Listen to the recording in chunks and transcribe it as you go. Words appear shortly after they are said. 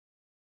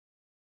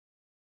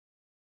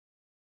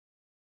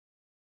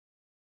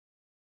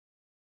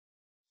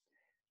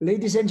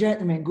Ladies and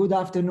gentlemen, good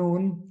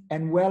afternoon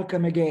and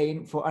welcome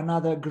again for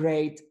another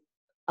great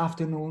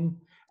afternoon,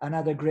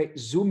 another great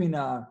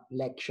Zoominar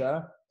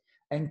lecture.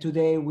 And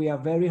today we are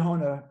very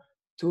honored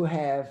to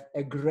have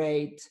a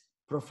great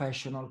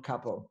professional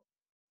couple.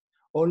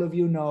 All of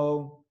you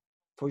know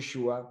for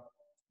sure,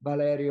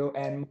 Valerio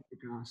and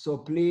Monica. So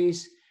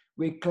please,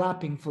 we're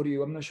clapping for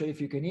you. I'm not sure if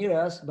you can hear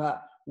us,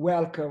 but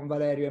welcome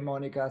Valerio and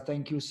Monica.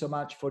 Thank you so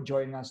much for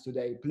joining us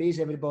today.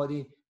 Please,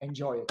 everybody,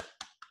 enjoy it.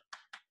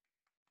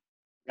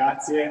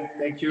 Grazie,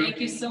 thank you. Thank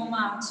you so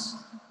much.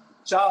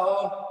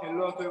 Ciao,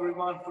 hello to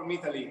everyone from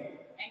Italy.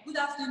 And good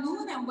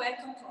afternoon and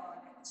welcome to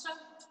our lecture.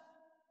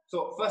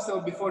 So first of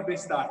all, before they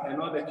start, I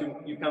know that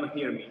you can't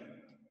hear me,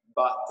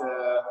 but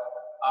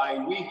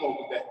we hope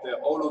that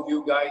all of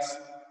you guys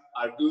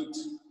are good,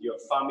 your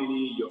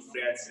family, your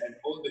friends, and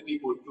all the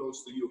people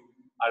close to you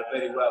are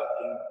very well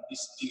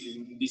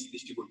in this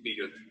difficult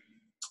period.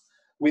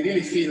 We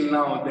really feel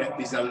now that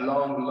it's a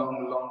long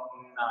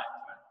night.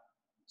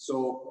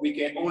 So we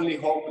can only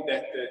hope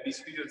that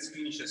this period is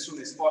finished as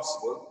soon as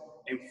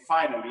possible, and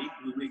finally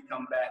we will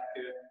come back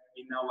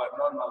in our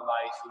normal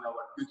life, in our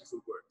beautiful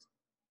world.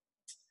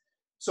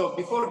 So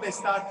before they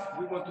start,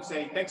 we want to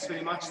say thanks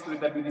very much to the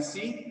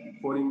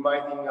WDC for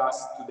inviting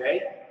us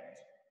today.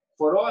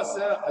 For us,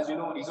 as you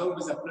know, it's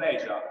always a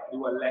pleasure to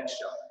do a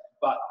lecture,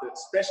 but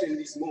especially in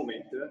this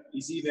moment,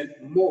 is even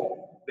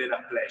more than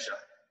a pleasure,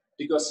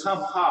 because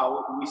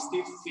somehow we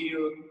still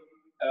feel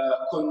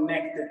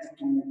connected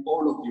to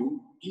all of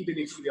you, even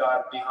if we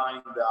are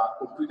behind the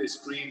computer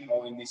screen,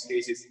 or in this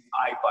case, it's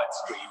iPad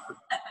screen.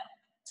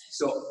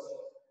 So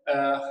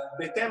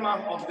the theme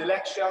of the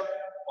lecture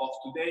of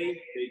today,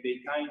 they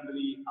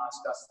kindly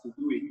asked us to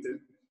do it,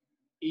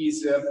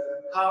 is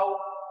how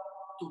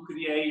to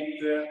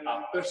create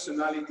a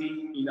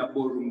personality in a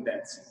ballroom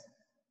dancing.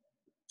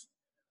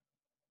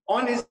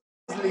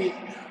 Honestly,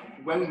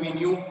 when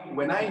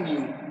I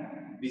knew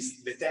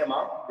the theme,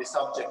 the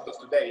subject of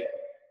today,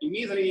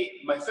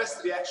 immediately my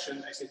first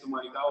reaction, I said to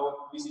Monica,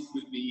 oh,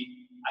 will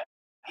be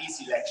an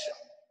easy lecture.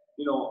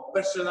 You know,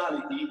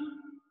 personality,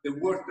 the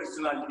word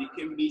personality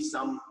can be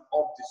some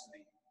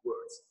obviously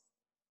words.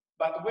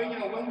 But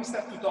when we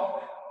start to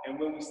talk and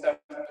when we start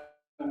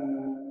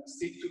to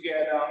sit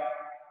together,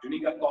 to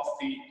drink a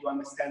coffee, to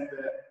understand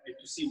and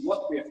to see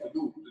what we have to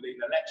do today in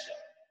the lecture,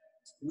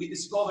 we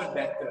discovered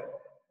that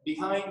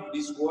behind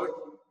this word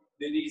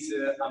there is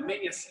a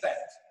many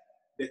aspects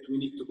that we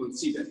need to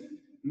consider,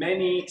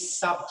 many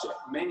subjects,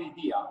 many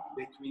ideas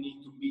that we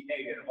need to be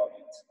aware about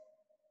it.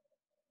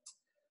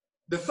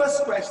 The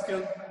first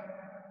question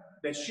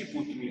that she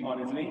put to me,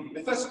 honestly,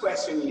 the first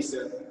question is,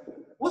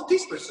 what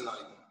is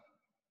personality?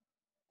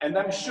 And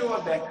I'm sure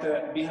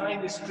that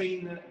behind the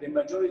screen, the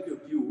majority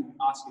of you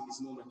ask in this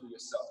moment to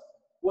yourself,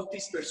 what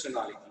is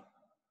personality?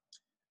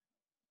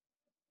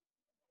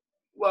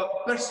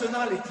 Well,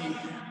 personality,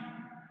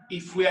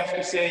 if we have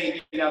to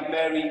say in a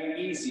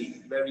very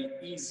easy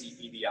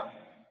idea,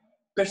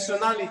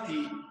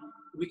 personality,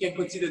 we can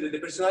consider that the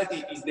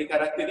personality is the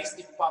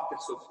characteristic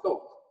patterns of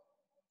thought,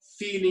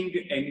 feeling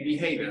and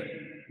behavior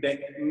that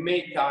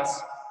make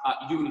us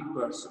a unique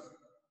person.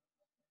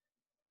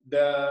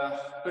 The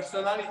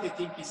personality, I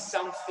think, is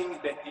something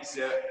that is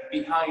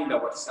behind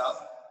ourselves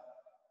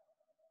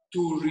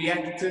to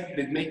react,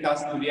 that make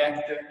us to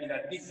react in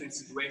a different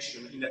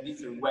situation, in a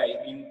different way,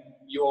 in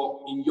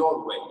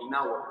your way, in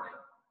our way.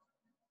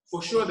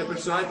 For sure, the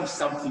personality is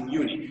something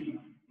unique.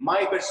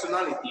 My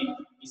personality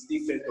is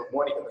different from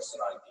Monica's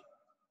personality.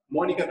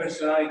 Monica's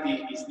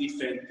personality is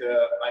different,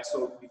 I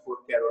saw before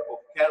Carol, of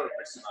Carol's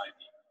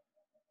personality.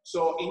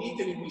 So in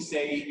Italy we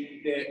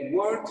say the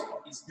word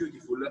is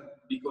beautiful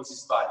because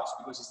it's various,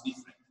 because it's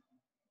different.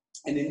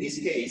 And in this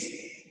case,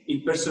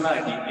 in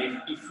personality,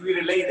 if we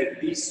related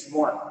this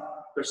one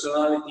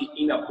personality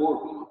in a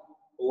ballroom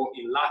or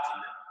in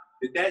Latin,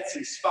 the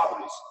dancing is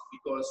fabulous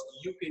because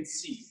you can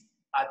see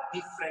a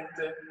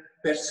different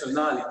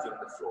personality on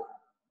the floor.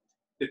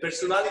 The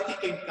personality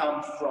can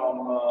come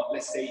from,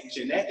 let's say,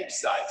 genetic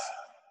sides.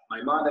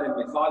 My mother and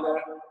my father,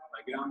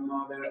 my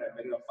grandmother and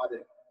my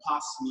grandfather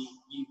pass me,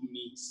 give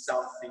me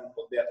something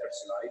of their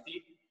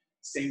personality.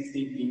 Same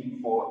thinking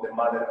for the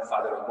mother and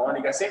father of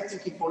Monica, same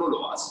thinking for all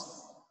of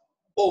us.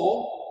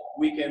 Or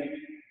we can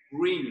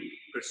bring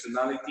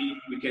personality,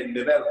 we can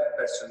develop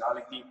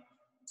personality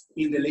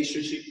in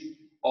relationship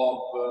of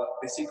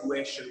the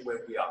situation where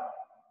we are.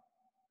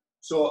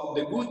 So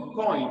the good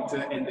point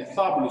and the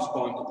fabulous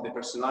point of the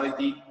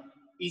personality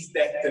is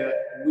that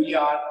we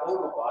are,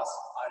 all of us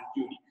are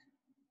unique.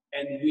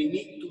 And we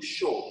need to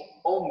show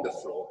on the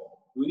floor,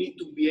 we need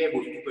to be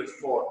able to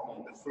perform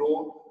on the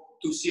floor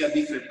to see a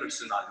different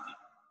personality.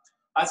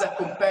 As a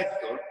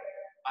competitor,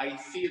 I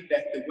feel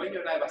that when you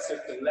arrive at a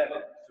certain level,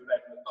 if you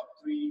arrive in the top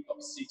 3, top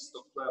 6,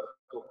 top 12,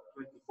 top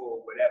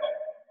 24, wherever,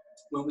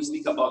 when we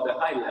speak about the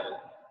high level,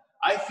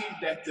 I feel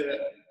that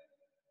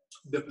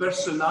the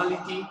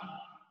personality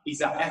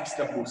is an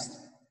extra boost.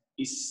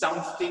 It's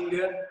something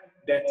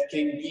that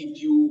can give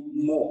you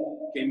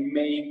more, can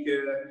make,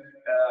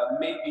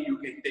 maybe you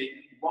can take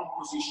one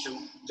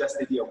position, just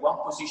the idea, one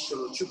position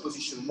or two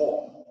positions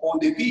more all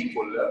the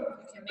people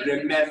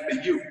remember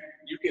you.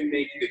 You can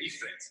make the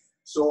difference.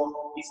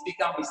 So it's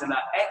becomes an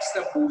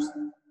extra boost,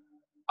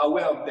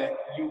 aware of that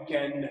you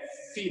can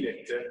feel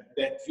it,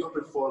 that your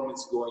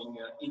performance going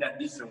in a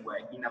different way,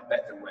 in a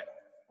better way.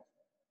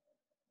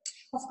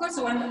 Of course,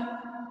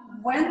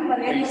 when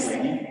Valerio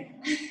said,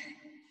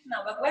 no,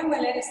 but when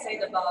Valerio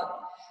said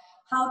about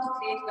how to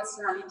create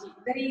personality,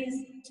 there is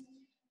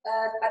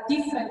a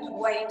different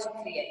way to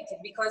create it,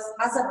 because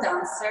as a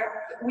dancer,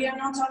 we are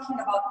not talking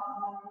about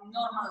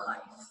normal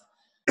life.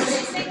 When we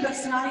say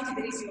personality,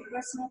 there is your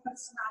personal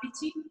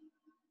personality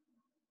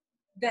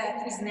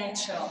that is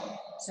natural,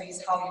 so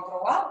it's how you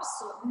grow up,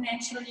 so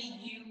naturally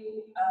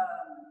you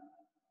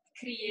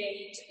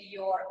create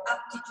your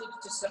attitude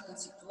to certain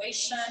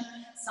situation,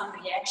 some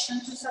reaction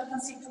to certain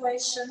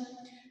situation,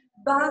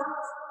 but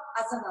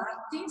as an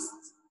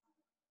artist,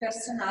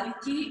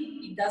 personality,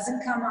 it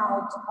doesn't come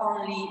out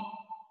only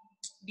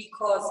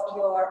because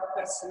your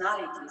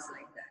personality is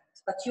like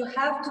that, but you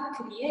have to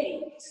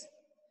create.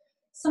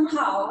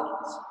 Somehow,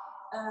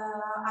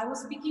 I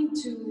was speaking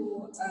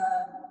to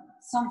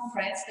some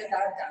friends that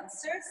are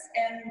dancers,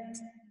 and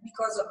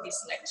because of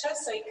this lecture,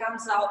 so it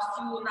comes out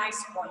few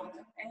nice points.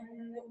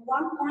 And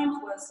one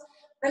point was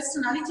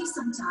personality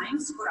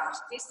sometimes for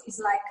artists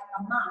is like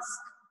a mask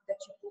that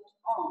you put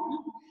on,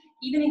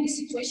 even in the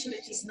situation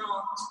that is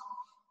not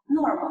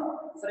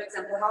normal. For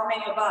example, how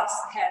many of us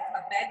have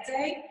a bad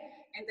day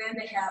and then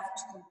they have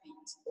to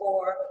compete,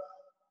 or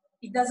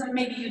it doesn't,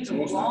 maybe you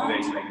don't want.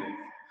 Most of the days like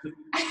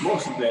that.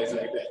 Most of the days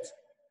like that.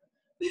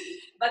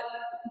 But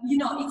you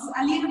know, it's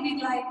a little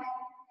bit like,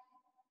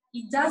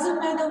 it doesn't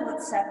matter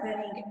what's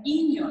happening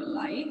in your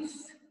life,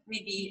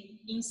 maybe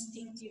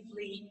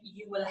instinctively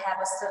you will have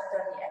a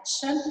certain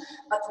reaction,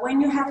 but when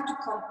you have to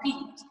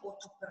compete or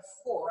to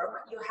perform,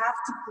 you have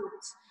to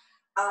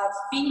put a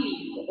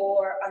feeling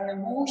or an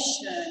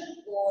emotion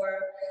or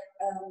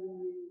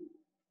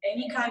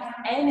any kind of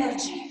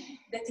energy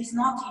that is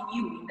not in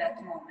you in that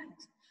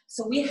moment.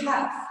 So we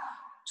have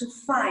to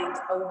find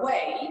a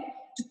way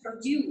to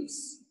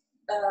produce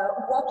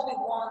what we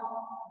want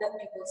that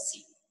people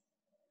see.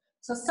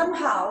 So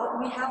somehow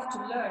we have to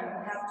learn,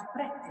 we have to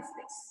practice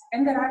this.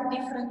 And there are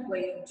different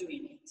ways of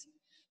doing it.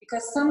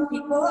 Because some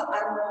people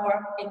are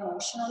more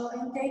emotional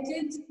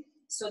orientated,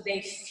 so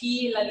they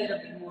feel a little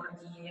bit more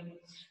the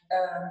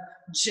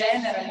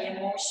general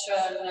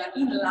emotion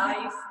in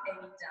life and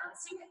in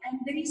dancing. And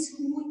there is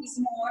who is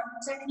more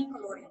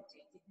technical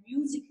orientated,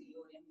 musically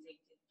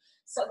orientated.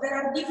 So there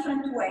are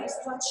different ways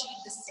to achieve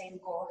the same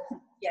goal.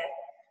 Yeah.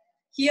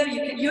 Here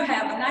you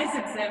have a nice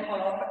example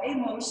of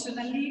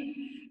emotionally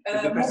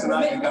the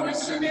personality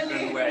comes in a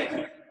different way.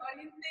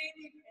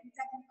 Orientated and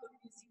technical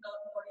musical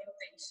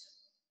orientation.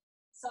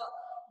 So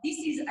this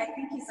is, I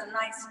think, is a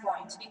nice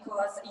point,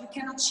 because you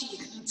can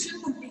achieve in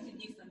two completely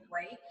different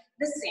ways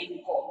the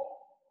same goal.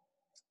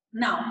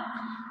 Now,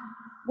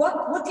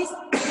 what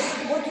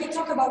we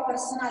talk about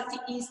personality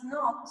is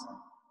not,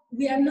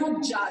 we are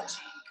not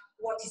judging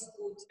what is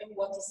good and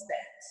what is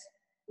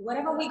bad.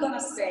 Whatever we're gonna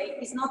say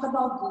is not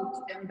about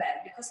good and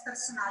bad, because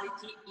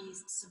personality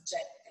is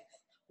subjective.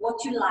 What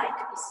you like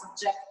is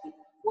subjective.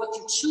 What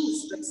you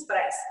choose to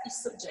express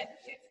is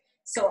subjective.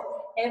 So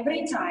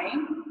every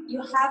time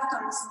you have to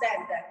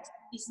understand that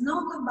it's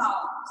not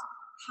about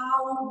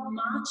how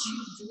much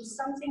you do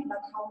something, but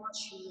how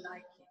much you like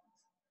it.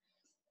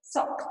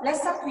 So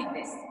let's start with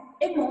this.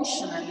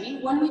 Emotionally,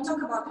 when we talk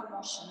about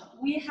emotion,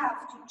 we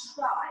have to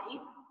try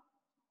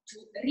to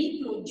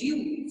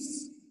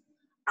reproduce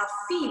a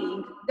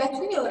feeling that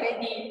we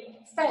already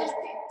felt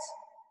it.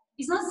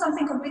 It's not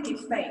something completely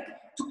fake.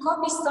 To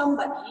copy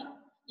somebody,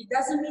 it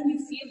doesn't mean you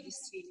feel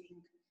this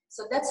feeling.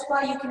 So that's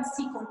why you can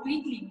see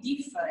completely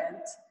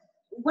different.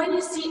 When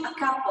you see a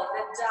couple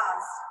that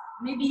does,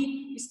 maybe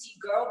you see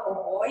girl or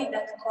boy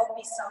that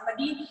copy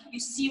somebody, you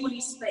see when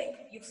he's fake,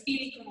 you feel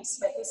it when he's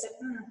fake. You say,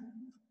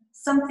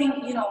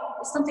 something, you know,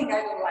 something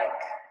I don't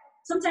like.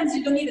 Sometimes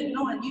you don't even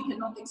know and you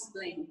cannot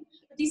explain.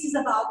 But this is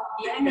about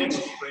the energy.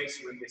 They phrase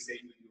when they say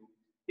to you,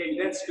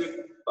 okay, that's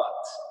good,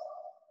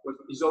 but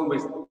it's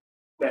always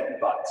that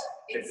but.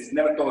 That is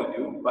never told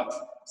you, but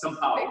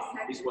somehow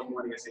exactly. is what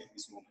Maria said in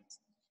this moment.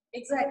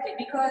 Exactly,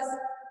 because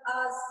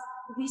as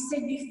we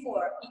said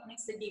before, it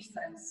makes a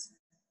difference.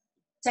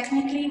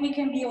 Technically, we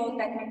can be all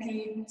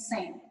technically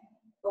same,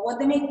 but what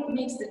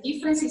makes the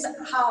difference is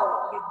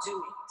how you do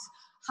it,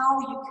 how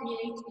you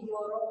create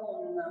your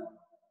own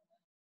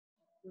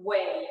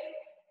way,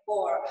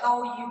 or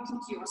how you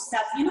put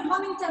yourself. You know how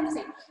many times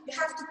I say, you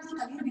have to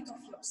put a little bit of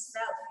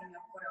yourself in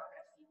your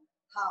choreography.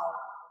 How?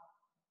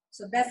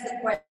 So that's the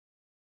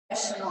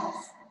question of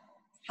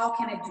how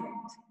can I do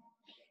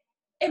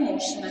it?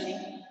 Emotionally,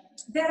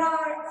 there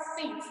are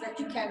things that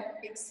you can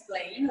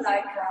explain,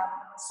 like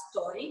a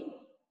story.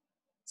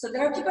 So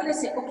there are people that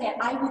say, okay,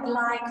 I would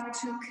like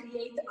to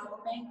create a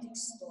romantic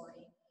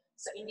story.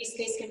 So in this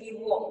case, can be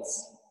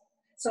waltz.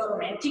 So a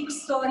romantic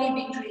story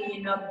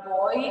between a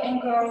boy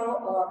and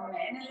girl, or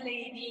man and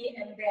lady,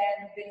 and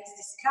then there is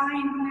this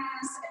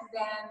kindness, and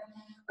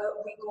then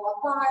we go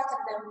apart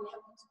and then we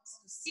have to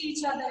see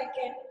each other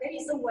again. There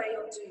is a way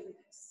of doing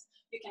this.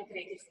 You can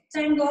create it for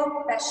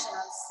tango,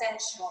 passionate,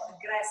 sensual,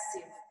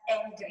 aggressive,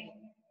 angry.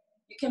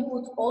 You can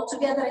put all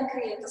together and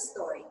create a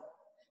story.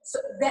 So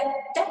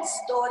that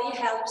story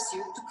helps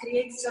you to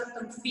create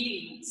certain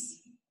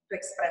feelings to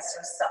express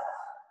yourself.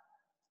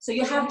 So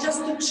you have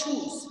just to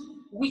choose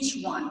which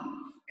one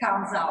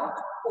comes out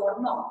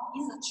or not.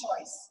 It's a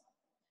choice.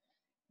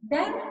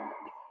 Then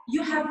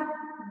you have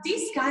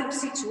this kind of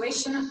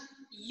situation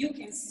you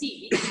can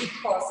see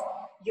because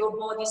your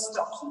body is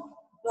talking.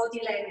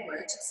 Body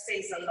language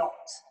says a lot.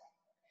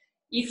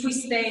 If we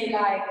stay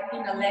like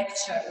in a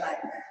lecture,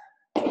 like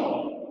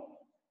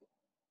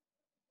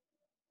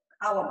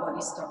our body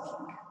is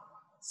talking.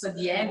 So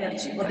the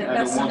energy or the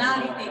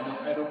personality.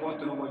 I don't want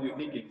to know what you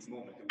think in this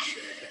moment.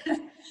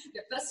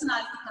 The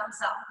personality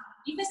comes out.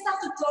 If I start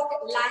to talk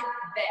like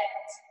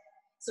that,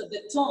 so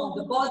the tone,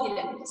 the body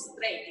language is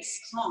straight,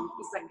 is strong,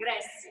 is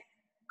aggressive,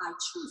 I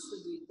choose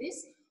to do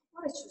this,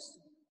 or I choose to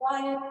be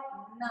quiet,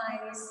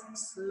 nice,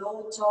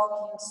 slow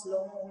talking,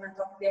 slow movement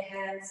of the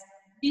hands.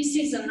 This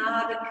is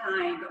another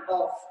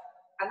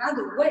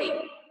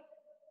way.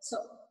 So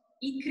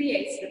it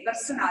creates the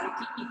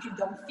personality if you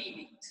don't feel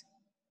it.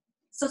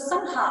 So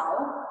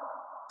somehow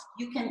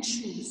you can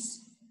choose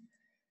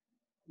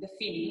the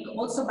feeling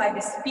also by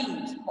the speed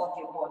of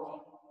your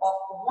body, of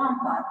one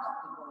part of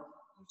the body.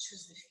 You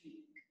choose the feeling.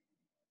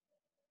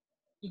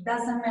 It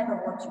doesn't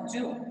matter what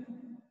you do,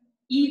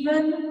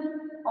 even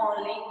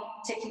only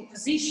taking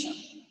position.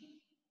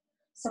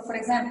 So for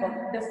example,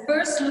 the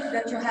first look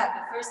that you have,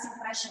 the first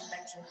impression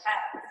that you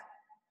have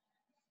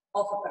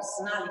of a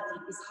personality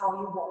is how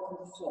you walk on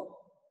the floor,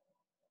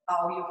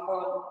 how you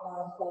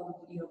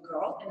hold your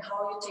girl, and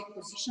how you take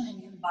position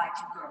and you invite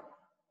your girl.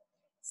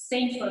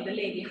 Same for the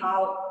lady,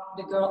 how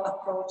the girl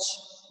approach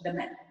the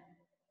man.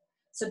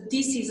 So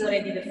this is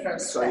already the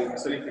first step.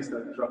 Sorry if it's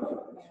not interrupting.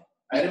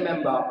 I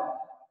remember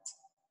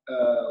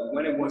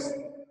when I was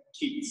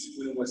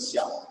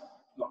young,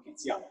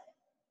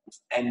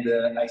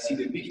 and I see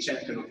the big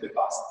champion of the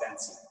past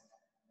dancing.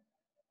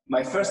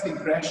 My first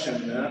impression,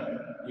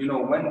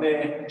 when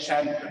the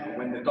champion,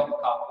 when the top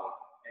couple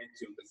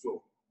enters on the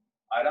floor,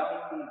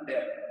 around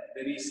them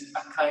there is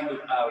a kind of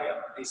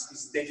area.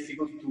 It's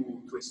difficult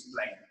to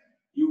explain.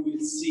 You will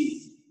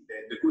see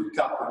the good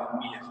couple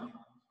immediately.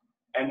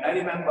 And I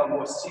remember I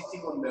was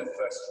sitting on the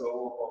first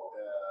row of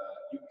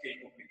the UK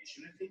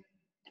competition, I think,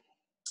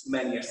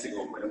 many years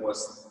ago when I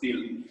was still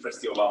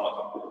first year of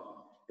amateur.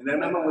 And I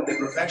remember with the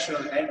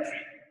professional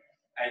entry,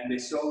 and they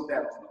saw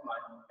them,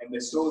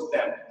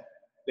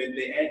 then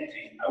the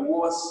entry, I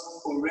was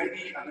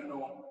already, I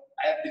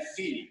have the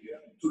feeling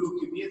to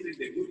look immediately at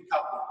the good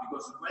couple,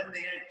 because when they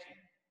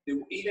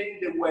entered, even in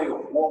the way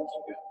of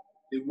walking,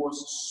 they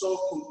was so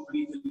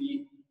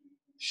completely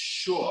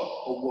sure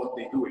of what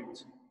they do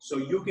it. So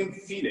you can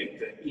feel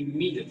it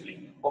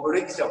immediately.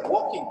 Already they're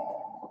walking,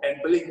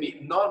 and believe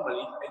me,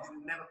 normally I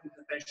did never put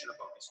attention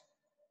about this.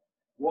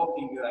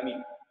 Walking,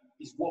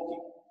 is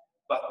walking.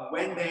 But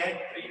when they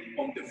enter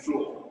on the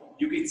floor,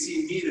 you can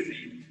see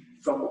immediately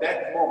from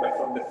that moment,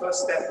 from the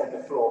first step on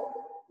the floor,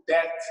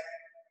 that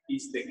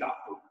is the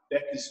couple.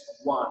 That is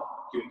one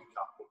good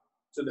couple.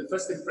 So the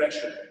first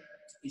impression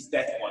is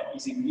that one,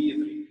 is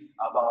immediately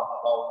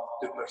about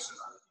the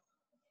personality.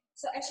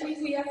 So actually,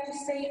 if we have to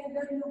say,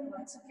 no,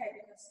 it's okay,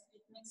 because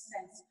it makes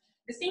sense.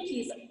 The thing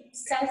is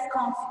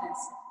self-confidence.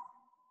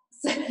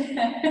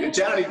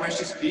 Generally, when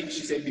she speaks,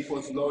 she said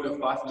before slowly or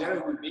fast.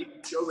 Generally, with me,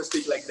 she always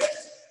speaks like that.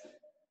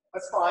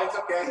 That's fine, it's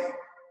okay.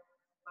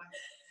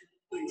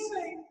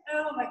 Anyway,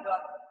 oh my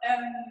God.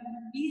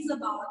 It's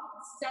about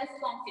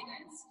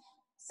self-confidence.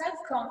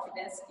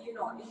 Self-confidence,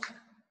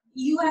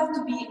 you have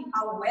to be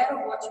aware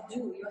of what you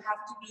do. You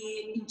have to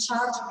be in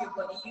charge of your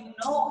body.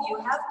 You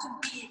have to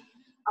be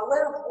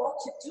aware of what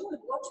you do and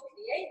what you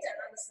create and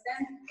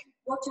understand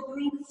what you're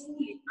doing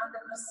fully, 100%.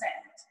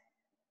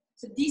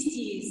 So this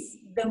is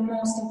the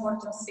most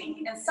important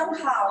thing. And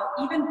somehow,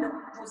 even the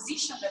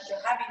position that you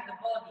have in the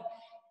body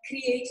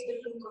creates the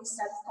look of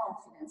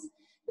self-confidence.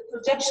 The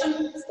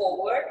projection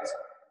forward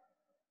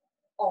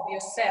of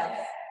yourself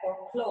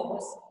or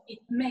close, it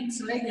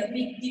makes already a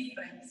big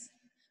difference.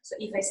 So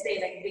if I stay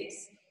like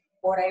this,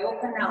 or I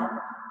open up,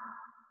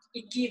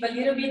 it gives a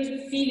little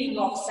bit feeling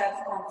of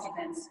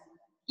self-confidence.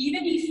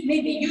 Even if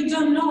maybe you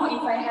don't know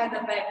if I had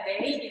a bad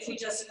day, if we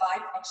just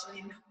fight,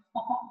 actually no.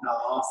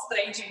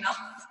 Strange enough.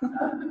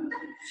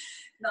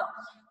 No.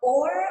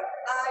 Or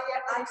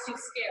I feel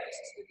scared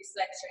to do this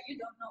lecture, you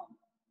don't know.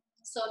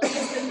 So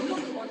there's the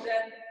look or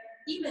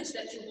the image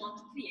that you want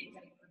to create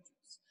and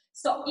reproduce.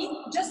 So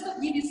just to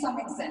give you some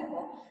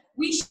example,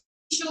 we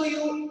show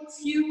you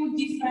few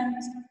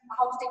different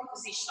how to take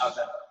position.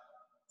 Okay.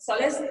 So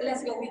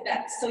let's go with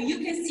that. So you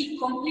can see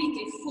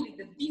completely, fully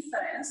the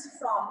difference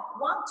from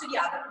one to the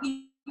other.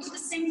 We do the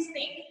same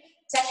thing.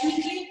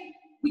 Technically,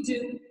 we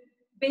do.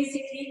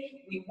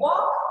 Basically, we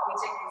walk, we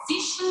take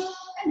position,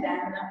 and then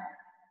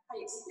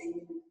I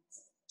explain.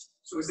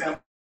 So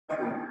example,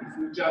 if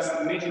you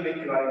just imagine that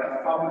you are in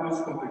a fabulous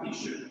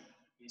competition,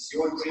 It's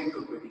your dream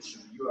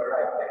competition. You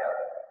arrive there.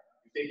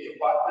 You take your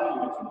partner, you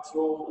go to the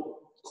floor.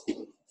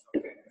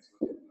 Okay.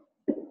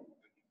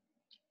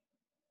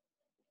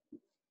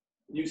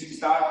 Music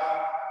start.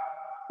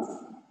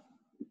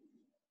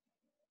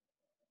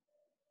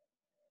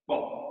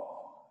 Boom.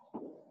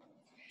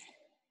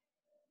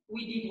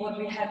 We did what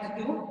we had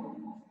to do.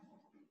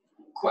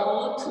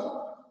 Well,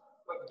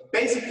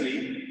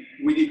 basically,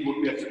 we did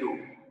what we had to do.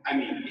 I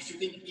mean, if you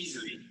think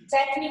easily.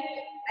 Technique,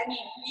 I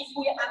mean, if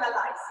we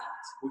analyze it.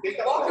 We take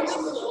a place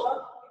on the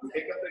floor. We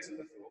take a place on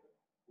the floor.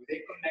 We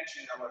take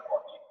connection in our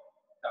body.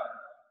 Done.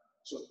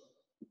 So,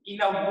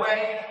 in a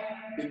way,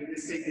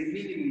 let's say the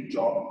minimum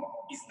job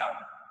is done.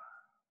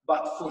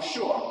 But for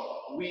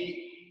sure,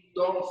 we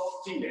don't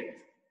feel it.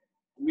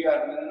 We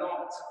are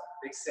not,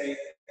 let's say,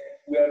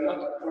 we are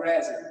not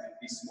present in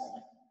this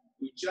moment.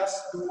 We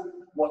just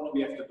do what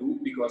we have to do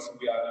because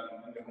we are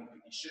in the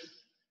competition.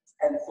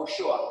 And for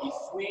sure, if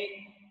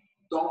we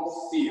don't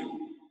feel,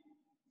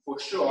 for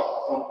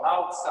sure, from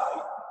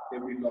outside, they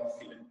will not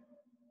feel it.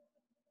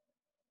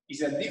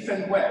 It's a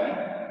different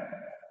way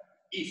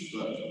if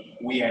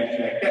we act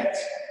like that.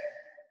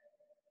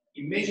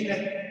 Imagine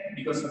that,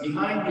 because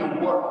behind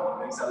your work,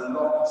 there is a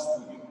lot of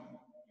studio.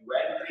 You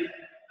enter it,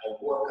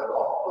 I work a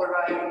lot to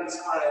arrive at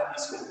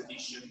this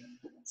competition.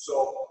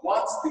 So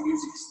once the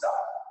music starts,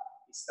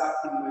 it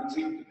started my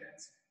dream to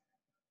dance.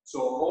 So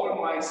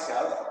all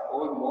myself,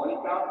 all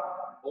Monica,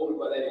 all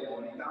Valerio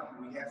Monica,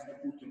 we have to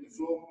put on the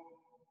floor.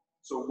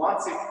 So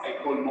once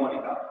I call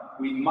Monica,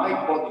 with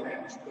my body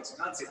language, because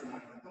I can't say to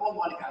Monica, come on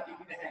Monica, give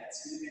me the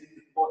hands, give me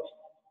the body.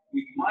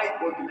 With my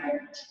body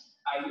language,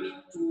 I need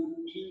to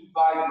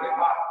invite my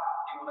partner,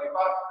 and my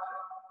partner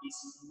is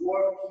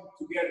working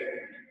together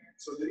with me.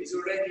 So there is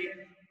already,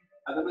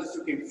 I don't know if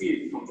you can feel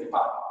it from the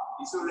part,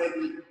 it's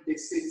already the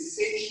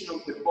sensation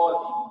of the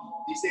body.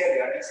 This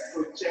area is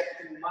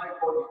projecting my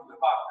body to the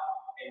partner,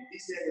 and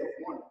this area of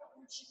Monica,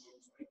 when she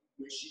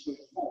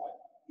goes forward,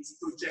 is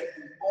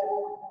projecting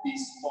all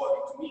this body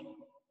to me.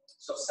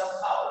 So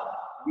somehow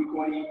we're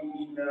going to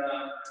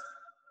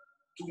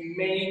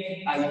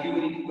make a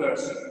unique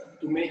person,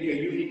 to make a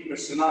unique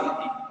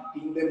personality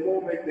in the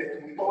moment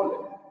that we call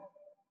it.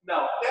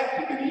 Now,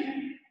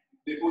 technically,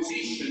 the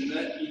position in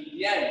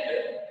the end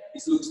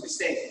looks the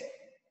same,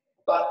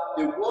 but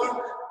the work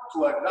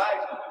to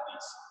arrive to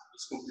this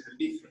is completely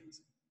different.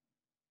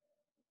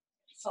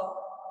 So,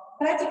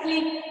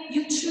 practically,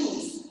 you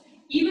choose.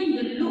 Even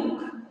the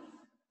look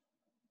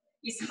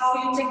is how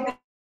you take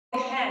the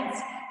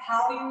hands,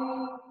 how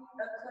you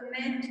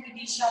connect with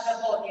each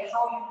other's body,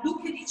 how you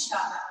look at each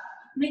other.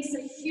 It makes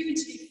a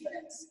huge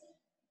difference.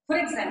 For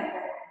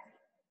example,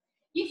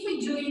 if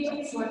we do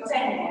it for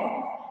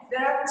tango,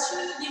 there are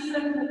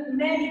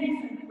many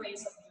different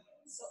ways of doing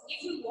it. So if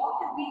we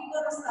walk, we're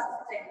going to start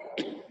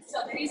tango. So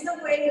there is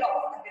a way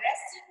of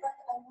aggressive, but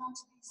I want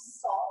to be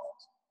soft,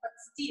 but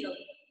still.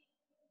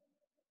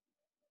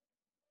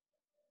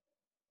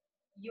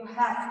 You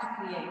have to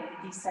create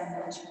this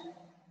energy.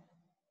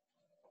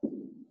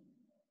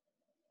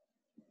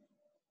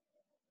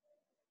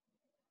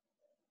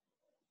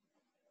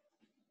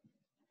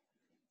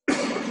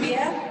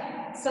 Clear?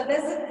 So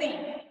there's a thing.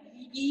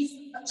 It is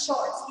a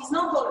choice. It's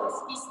not always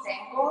it's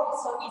tango,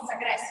 so it's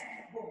aggressive.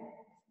 Boom.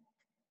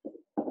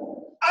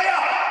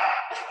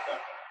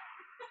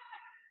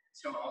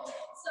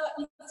 So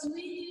it's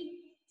really,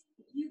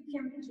 you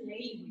can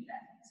play with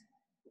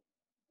that.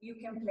 You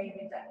can play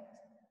with that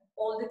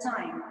all the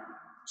time.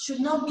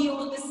 Should not be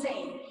all the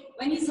same.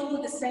 When it's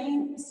all the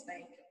same, it's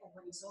fake. Or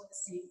when it's all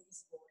the same,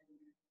 it's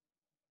boring.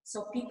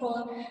 So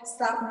people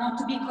start not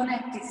to be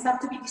connected,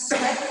 start to be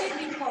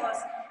distracted, because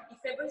if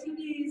everything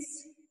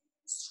is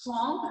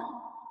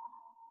strong,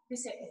 they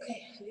say,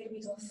 okay, a little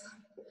bit off,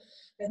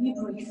 let me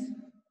breathe.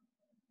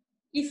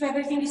 If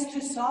everything is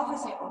too soft,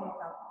 I say, oh my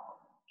God,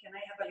 can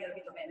I have a little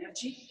bit of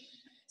energy?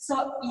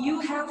 So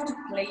you have to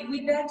play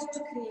with that to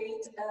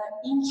create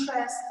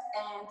interest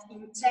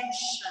and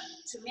intention,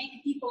 to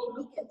make people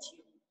look at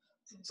you,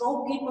 to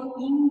draw people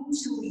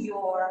into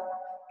your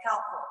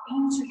couple,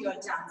 into your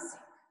dancing.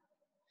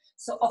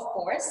 So of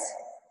course,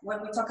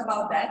 when we talk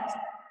about that,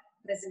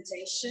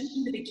 presentation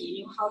in the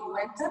beginning, how you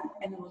enter,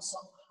 and also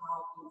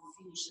how you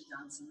finish the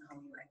dance and how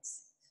you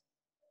exit.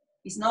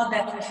 It's not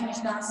that we finish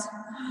dance.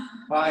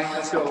 Bye,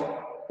 let's go.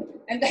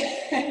 And then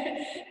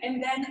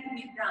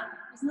we're done.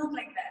 It's not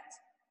like that.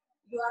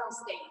 You are on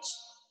stage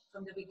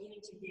from the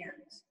beginning to the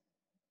end.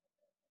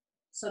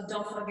 So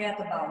don't forget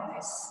about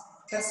this.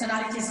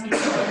 Personality is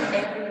visible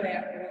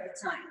everywhere, all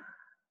the time.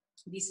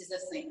 This is the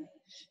thing.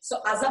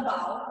 So as a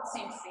bow,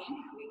 same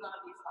thing. We're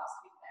gonna be fast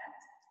with that.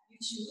 You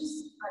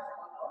choose. I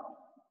follow.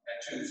 I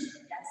choose.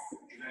 Yes.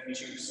 Let me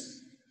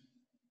choose.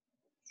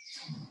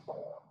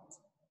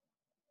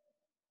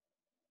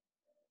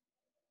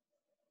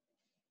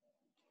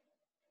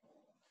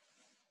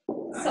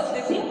 So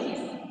the thing is,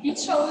 he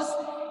chose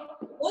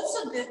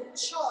also the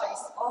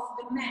choice of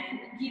the man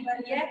give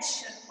a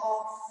reaction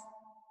of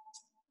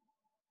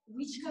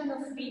which kind of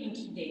feeling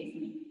he gave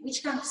me,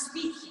 which kind of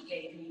speed he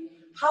gave me,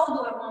 how do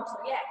I want to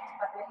react,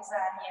 but there is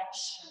a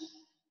reaction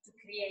to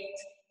create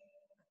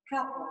a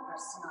couple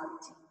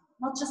personality,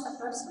 not just a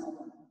personal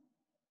one.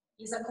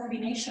 It's a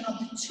combination of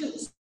the two.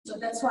 So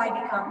that's why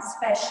it becomes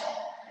special.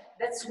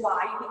 That's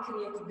why we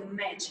created the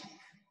magic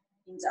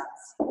in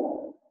dance.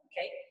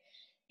 Okay?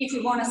 If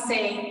we want to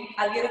say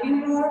a little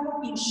bit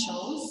more in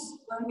shows,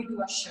 when we do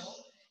a show,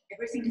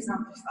 everything is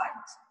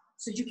amplified.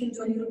 So you can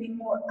do a little bit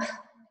more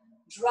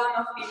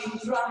drama feeling,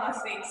 drama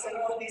things, and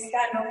all these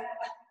kind of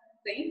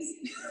things.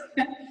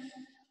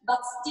 But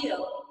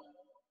still,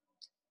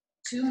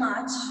 too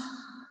much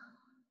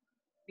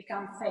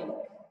become fake.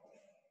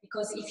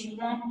 Because if you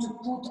want to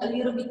put a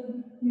little bit,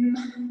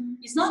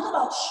 it's not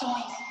about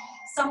showing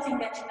something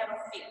that you never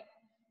feel.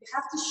 You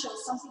have to show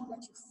something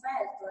that you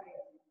felt already.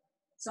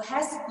 So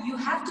you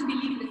have to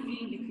believe the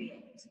feeling you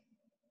create.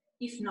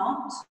 If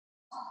not,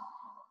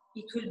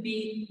 it will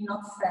be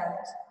not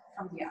felt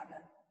from the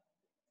other.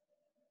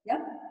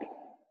 Yeah?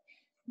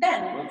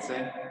 Then, Well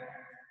said.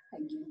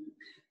 thank you.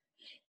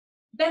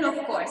 Then,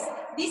 of course,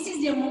 this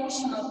is the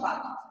emotional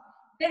part.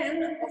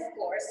 Then, of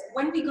course,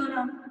 when we're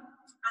gonna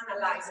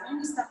analyze, when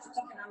we start to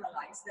talk and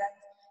analyze that,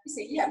 we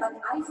say, yeah, but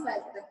I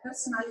felt that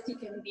personality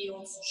can be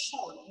also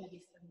shown in a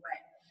different way.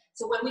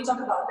 So when we talk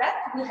about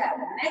that, we have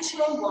the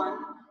natural one,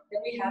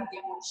 then we have the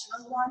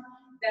emotional one,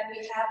 then we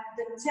have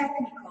the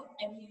technical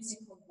and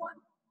musical one.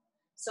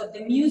 So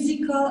the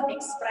musical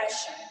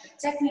expression, the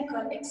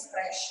technical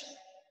expression,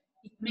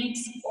 it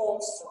makes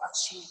also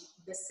achieve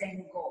the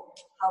same goal,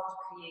 how to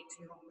create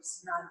your own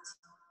personality.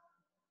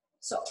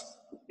 So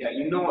yeah,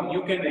 you know,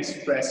 you can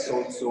express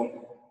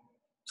also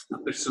a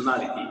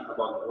personality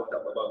about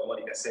what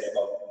Monica said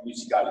about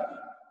musicality.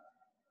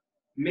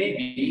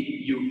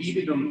 Maybe you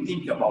even don't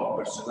think about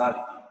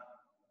personality,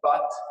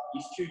 but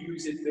if you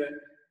use it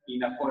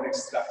in a correct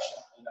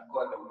structure, in a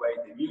correct way,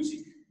 the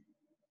music,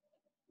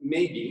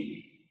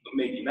 maybe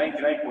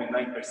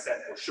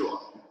 99.9% for sure,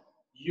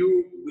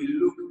 you will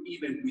look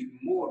even with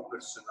more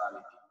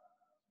personality.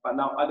 But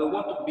now, I don't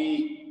want to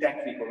be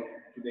technical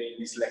today in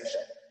this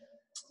lecture,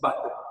 but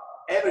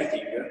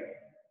everything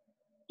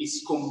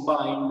is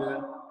combined.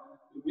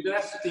 We don't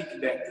have to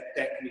think that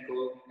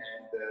technical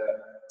and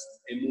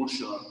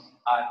emotional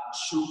are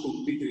two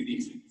completely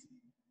different.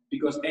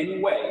 Because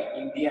anyway,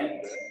 in the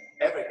end,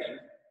 everything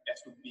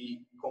has to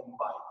be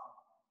combined.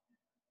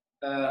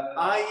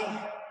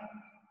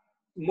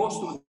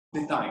 Most of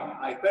the time,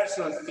 I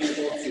personally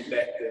feel also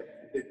that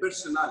the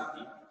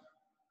personality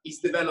is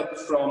developed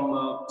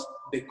from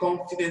the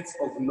confidence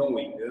of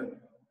knowing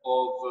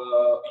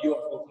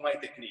of my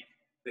technique,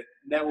 that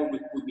never will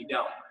put me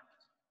down.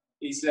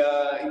 Is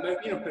in my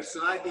opinion,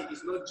 personality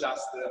is not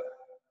just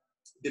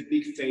the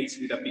big face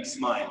with a big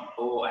smile,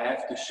 or I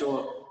have to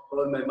show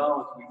all my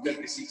mouth with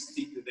 36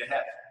 teeth that they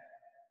have.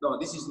 No,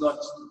 this is not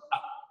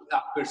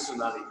a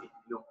personality.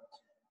 No,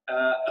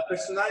 a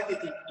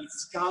personality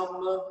is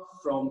come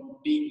from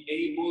being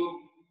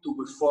able to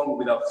perform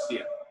without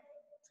fear.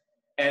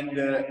 And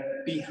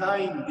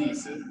behind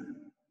this,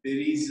 there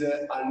is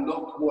a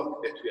lot of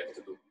work that we have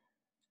to do.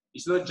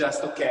 It's not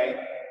just,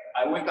 okay,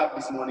 I wake up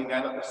this morning, I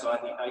have a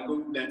personality, I go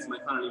to dance my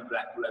family in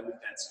Blackpool, I will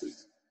dance to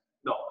it.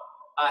 No,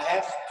 I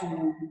have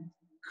to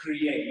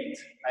create,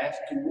 I have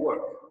to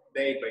work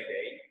day by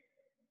day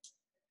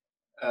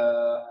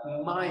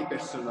my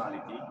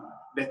personality,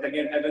 that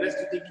again, I don't have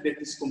to think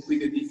that is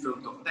completely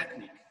different of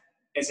technique.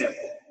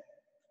 Example,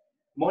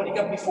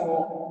 Monica,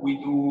 before we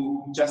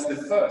do just the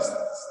first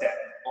step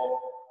of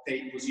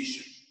take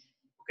position,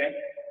 okay?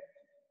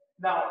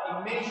 Now,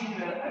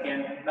 imagine,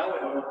 again, now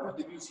I will put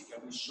the music,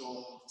 I will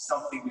show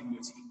something with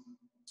music.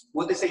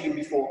 What I said you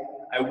before,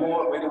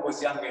 when I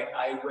was younger,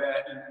 I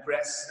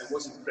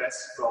was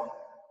impressed from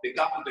the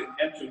couple that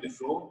entered the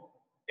floor,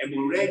 and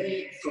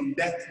already from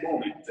that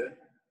moment,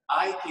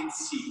 I can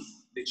see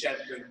the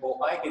champion, or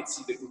I can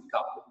see the good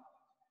couple.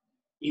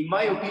 In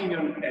my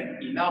opinion,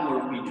 and in our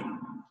opinion,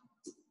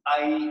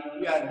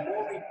 we are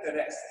more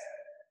interested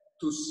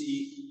to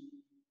see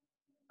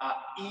an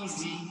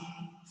easy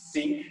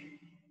thing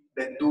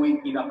that do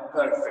it in a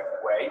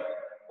perfect way,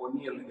 or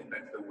nearly the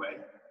perfect way,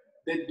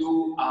 that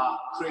do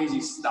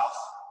crazy stuff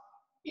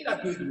in a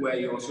good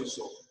way also.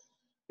 So,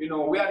 you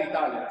know, we are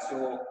Italian,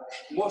 so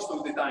most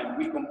of the time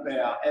we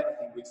compare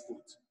everything with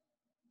food.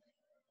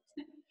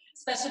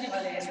 especially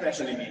Valerio.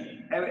 Especially me.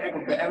 I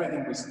compare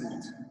everything with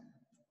food.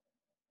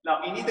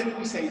 Now, in Italy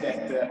we say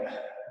that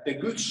the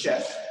good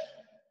chef,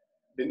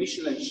 the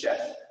Michelin chef,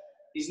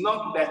 is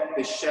not that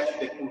the chef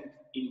that put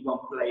in one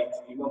plate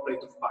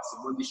of pasta,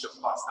 in one dish of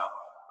pasta,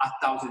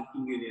 1,000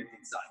 ingredients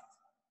inside.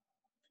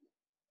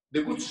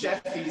 The good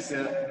chef is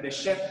the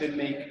chef that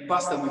make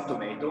pasta with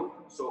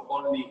tomato, so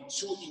only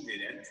 2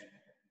 ingredients,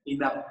 in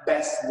the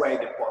best way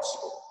that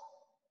possible.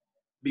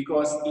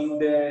 Because in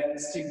the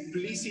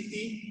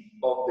simplicity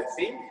of the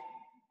thing,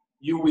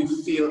 you will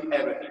feel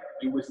everything.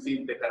 You will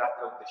feel the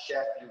character of the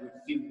chef, you will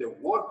feel the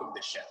work of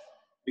the chef.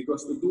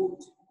 Because to do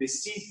the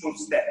simple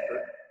step,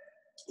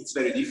 it's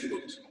very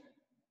difficult.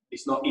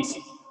 It's not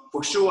easy.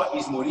 For sure,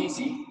 it's more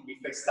easy if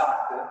I start,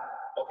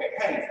 okay,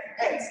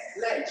 hands,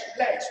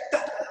 legs, ta,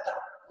 ta, ta,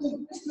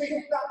 boom, straight,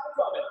 down,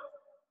 problem.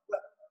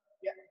 Well,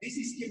 yeah,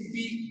 can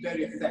be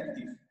very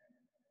effective.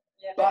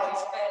 Yeah, But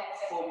very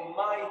from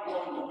my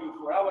point of view,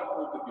 for our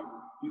point of view,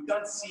 you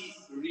can't see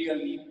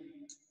really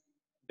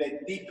the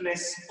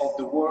deepness of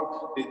the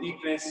work, the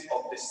deepness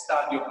of the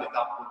study of the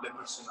couple, the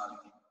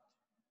personality.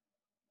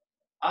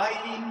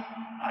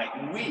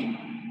 We,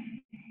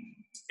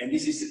 and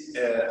this is,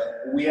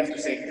 we have to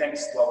say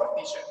thanks to our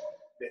teacher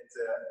that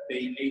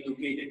they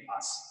educated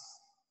us.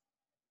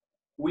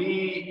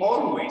 We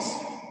always,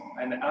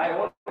 and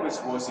I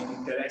always was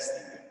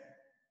interested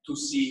to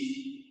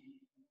see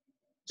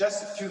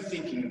just a few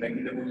things in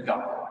the good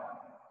couple.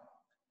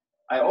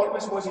 I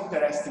always was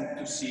interested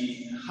to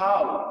see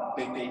how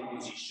they take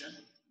position,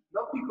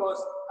 not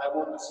because I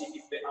want to see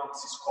if the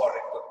answer is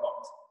correct or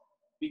not,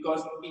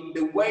 because in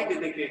the way that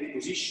they create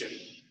position,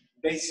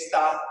 they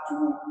start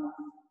to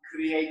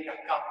create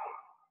a couple.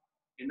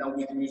 And now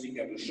with music,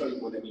 I will show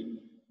you what I mean.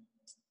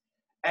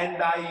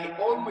 And I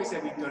always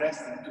am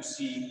interested to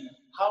see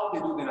how they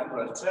do the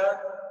natural turn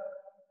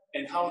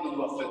and how they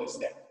do a further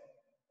step.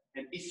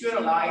 And if you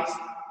realize,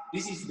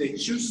 this is the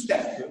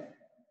 2-step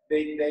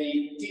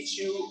they teach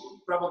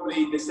you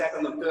probably the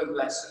second or third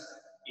lesson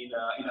in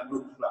a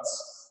group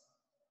class.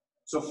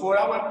 So for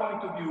our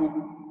point of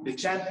view, the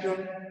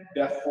champion,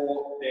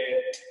 therefore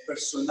the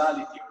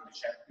personality of the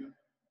champion,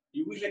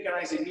 you will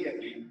recognize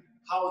immediately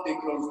how they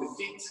close the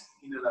feet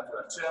in a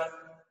lateral turn,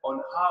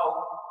 on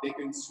how they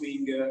can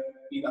swing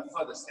in a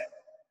further step.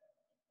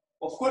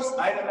 Of course,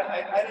 I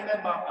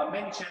remember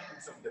many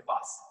champions of the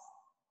past.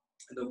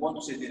 I don't want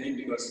to say the name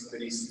because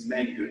there is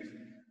many good.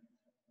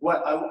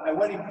 Well, I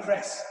was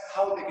impressed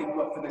how they can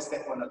do a further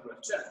step on a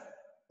lateral turn,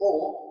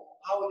 or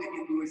how they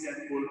can do, for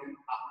example,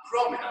 a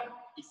promenade.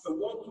 If I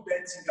want to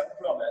dance in a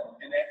promenade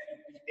and I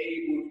have to be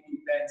able to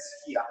dance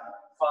here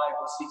 5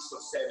 or 6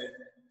 or 7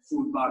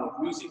 full bar of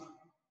music,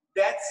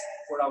 that's,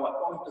 for our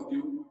point of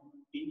view,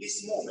 in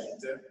this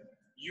moment,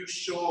 you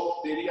show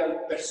the real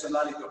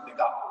personality of the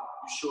couple.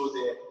 You show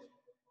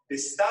the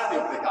study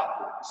of the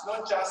couple. It's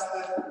not just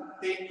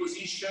take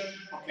position,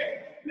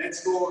 okay,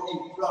 let's go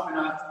in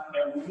promenade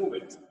and we move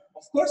it.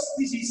 Of course,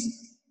 this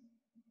is,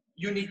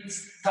 you need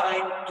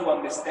time to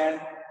understand.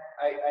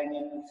 I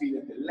need to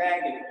feel the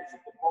leg, I need to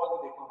feel the body,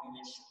 the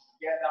coordination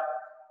together.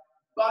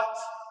 But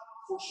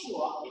for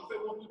sure, if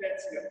I want to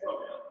dance in a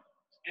promenade,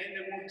 and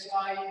I will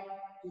try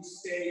to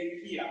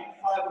stay here,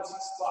 5 or 6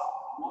 bars.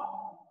 1,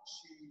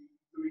 2,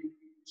 3,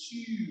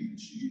 2,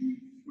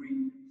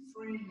 3,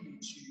 3,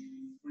 2,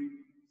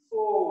 3,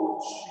 4,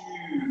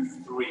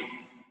 2, 3.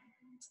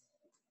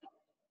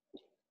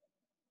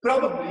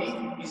 Probably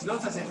it's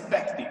not as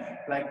effective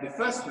like the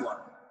first one,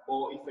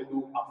 or if I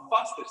do a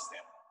faster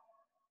step.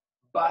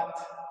 But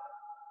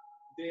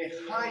the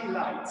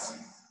highlights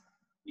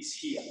is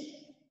here.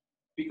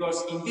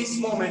 Because in this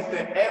moment,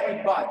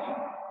 everybody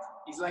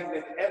is like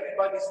that,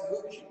 everybody's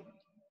looking.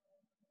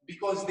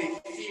 Because they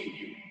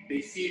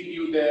feel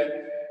you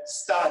the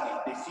study,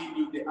 they feel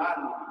you the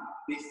harmony,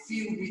 they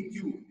feel with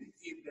you, they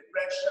feel the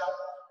pressure.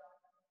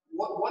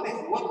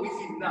 What we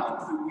feel now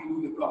if we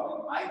do the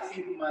problem? I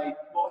feel my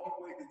body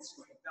weight that is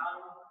going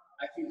down,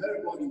 I feel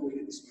her body weight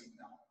that is going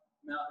down.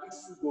 Now if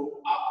we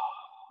go up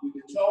with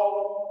the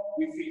toe,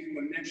 we feel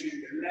connection in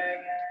the leg,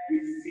 we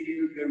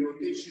feel the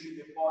rotation in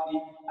the body,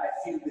 I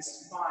feel the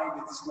spine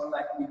that is not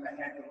like with the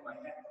hand on my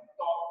head on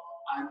top.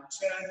 I'm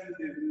turning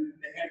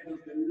the head of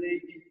the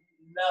lady,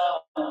 now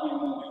we're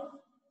moving.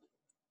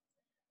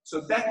 So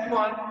that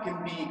one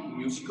can be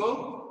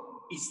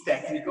musical, it's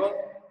technical,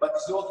 but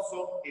it's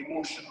also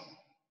emotional.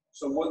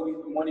 So what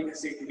Monica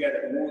said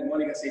together, what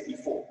Monica said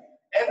before,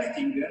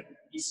 everything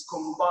is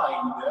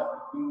combined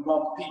in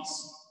one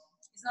piece.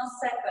 It's not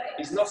separate.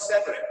 It's not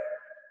separate.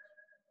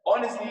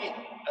 Honestly,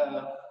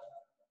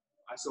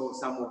 I saw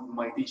some of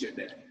my teachers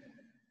there.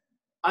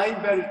 I'm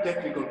a very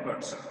technical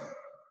person.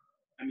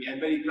 I mean, I'm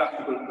a very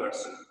practical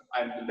person.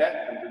 I do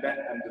that, I do that,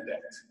 I do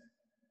that.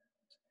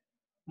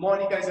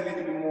 Monica is a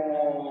little bit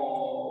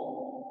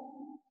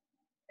more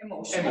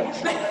emotional.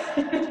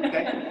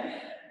 Okay?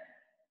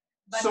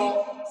 But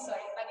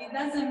it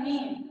doesn't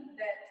mean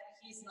that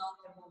he's not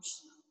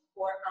emotional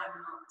or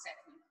I'm not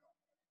technical.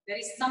 There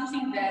is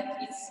something that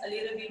it's a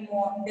little bit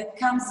more, that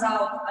comes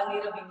out a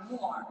little bit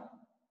more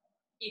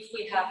if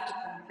we have to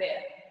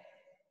compare.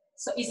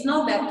 So it's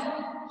not that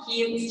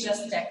he is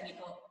just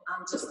technical,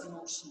 I'm just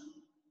emotional.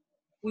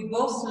 We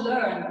both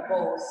learn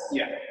both,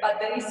 but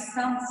there is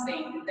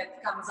something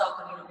that comes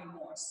out a little bit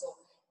more. So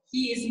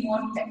he is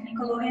more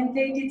technical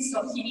orientated,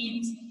 so he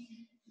needs,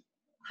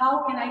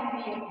 how can I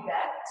create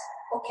that?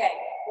 Okay,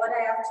 what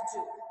I have to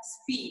do,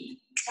 speed,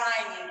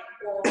 timing,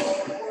 or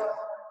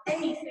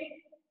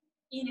anything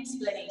in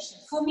explanation.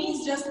 For me,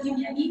 it's just give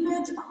me an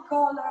image, a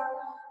color,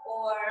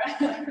 or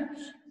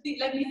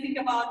let me think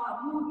about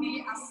a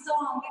movie, a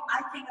song,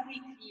 I can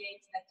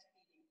recreate that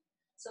feeling.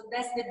 So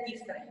that's the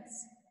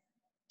difference.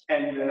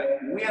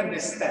 And we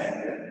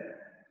understand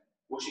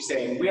what she's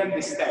saying. We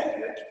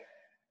understand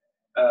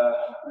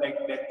like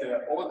that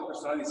all the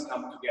personalities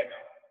come together.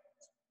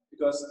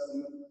 Because,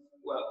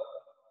 well,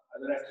 I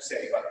don't have to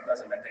say, but it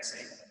doesn't matter I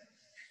say.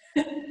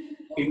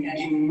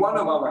 In one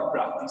of our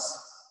practice,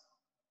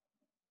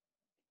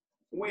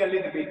 we a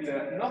little bit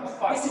not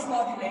This is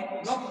body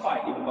language. not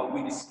fighting, but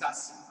we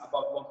discussing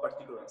about one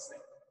particular step.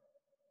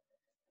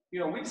 You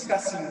know, we're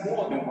discussing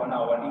more than 1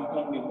 hour in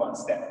only one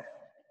step.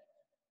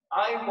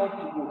 I want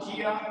to go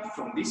here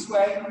from this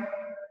way.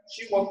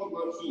 She wants to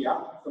go here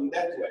from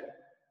that way.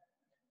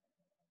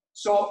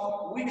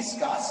 So we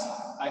discuss.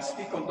 I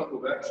speak on top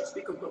of her. She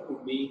speaks on top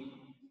of me.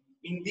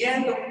 In the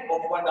end of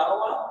 1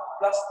 hour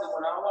plus the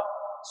 1 hour,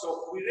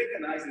 so we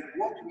recognize that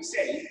what we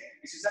say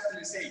is exactly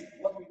the same.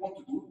 What we want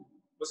to do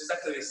was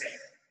exactly the same.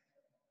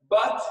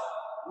 But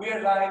we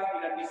arrive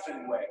in a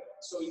different way.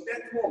 So in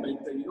that moment,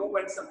 you know,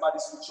 when somebody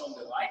switches on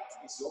the light,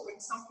 is opening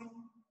something.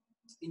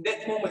 In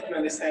that moment, you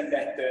understand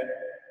that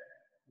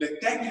the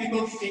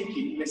technical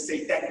thinking, let's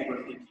say technical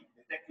thinking,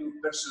 the technical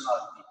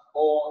personality,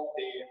 or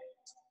the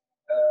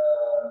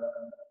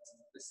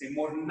let's say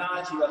more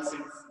natural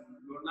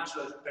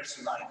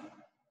personality.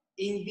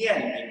 In the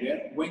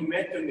ending, when you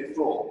enter the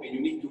flow and you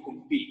need to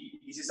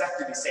compete, it's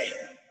exactly the same.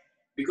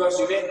 Because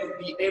you need to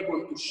be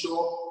able to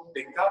show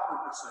the couple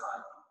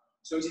personality.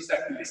 So it's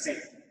exactly the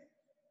same.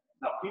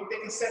 Now, can you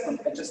take a second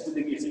and just do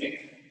the music?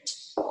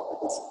 Yes. So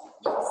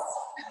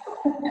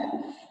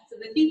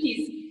the thing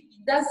is,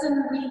 it doesn't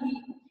really,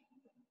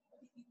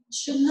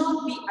 should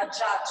not be a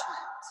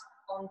judgment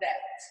on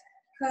that,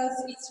 because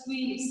it's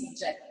really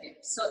subjective.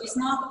 So it's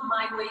not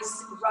my way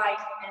is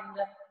right, and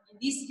in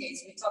this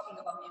case, we're talking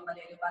about me and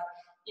Valerio, but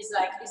it's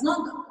like, it's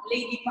not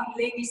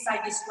lady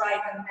side is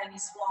right and man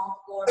is wrong,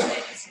 or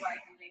man is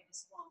right and lady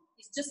is wrong.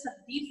 It's just a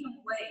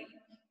different way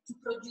to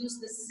produce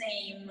the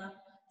same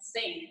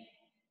thing.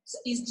 So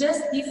it's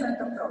just different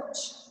approach.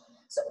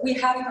 So we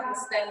have to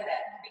understand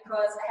that,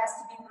 because it has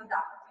to be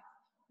productive.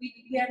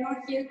 We are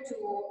not here to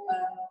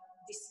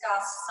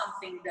discuss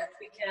something that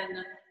we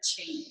can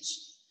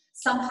change.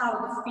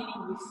 Somehow the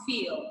feeling we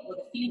feel, or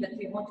the feeling that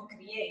we want to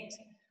create,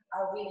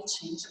 are really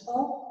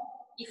changeable.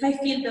 If I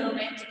feel the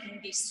romantic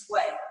in this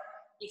way,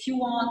 if you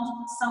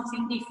want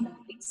something different,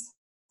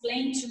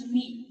 explain to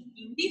me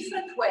in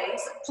different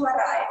ways to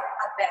arrive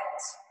at that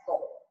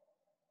goal.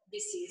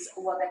 This is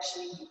what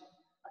actually we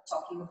are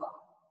talking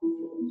about.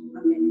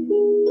 Okay.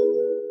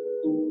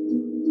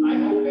 I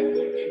hope that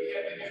you can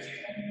hear the music.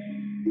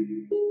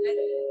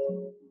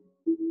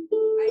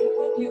 I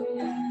hope you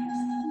can.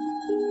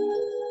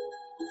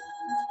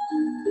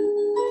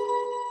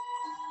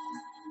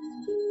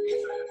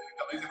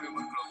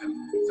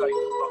 Sorry.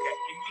 Okay.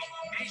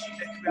 Imagine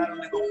that we are on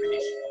the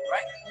competition,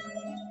 right?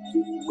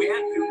 We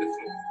enter on the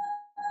floor.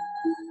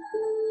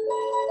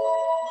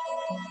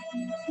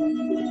 And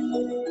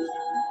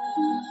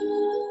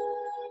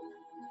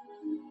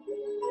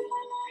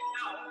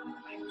now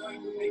I'm going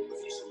to take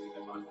position with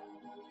the body.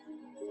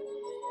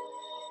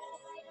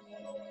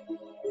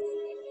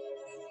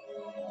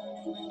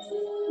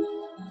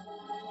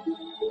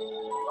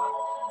 But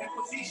the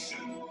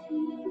position,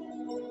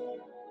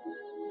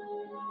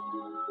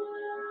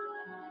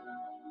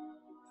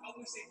 how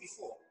we said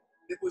before,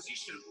 the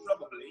position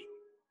probably,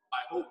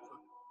 I hope,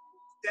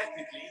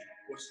 technically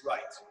was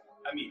right.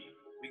 I mean,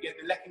 we get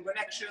the leg in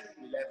connection,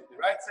 we left the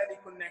right side in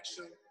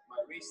connection,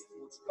 my wrist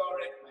was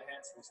correct, my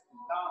hands was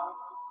pulled down,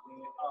 the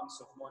arms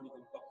of Monica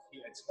on top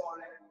here is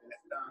correct, the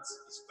left hand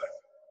is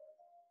perfect.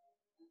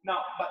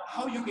 Now, but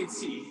how you can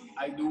see,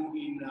 I do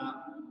in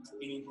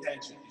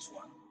intention this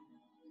one.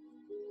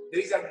 There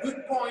is a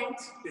good point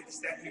that is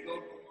technical,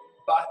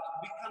 but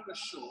we cannot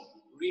show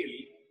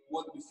really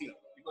what we feel,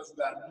 because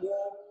we are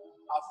more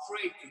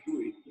afraid to do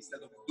it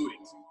instead of do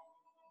it.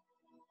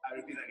 I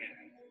repeat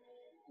again.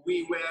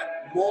 We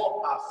were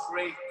more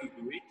afraid to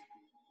do it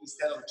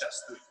instead of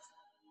just do it.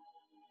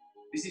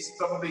 This is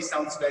probably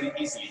sounds very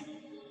easy,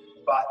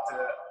 but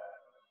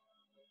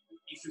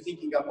if you're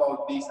thinking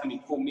about this, I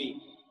mean, for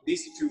me,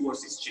 these two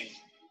words is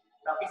changing.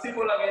 Now, if you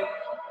go again,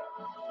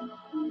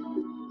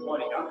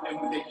 Monica,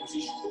 and we take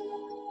position,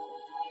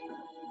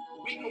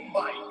 we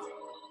combined,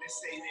 let's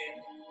say,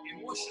 the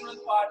emotional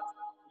part,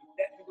 the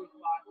technical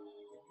part, the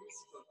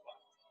musical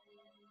part.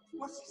 Of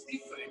course, it's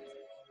different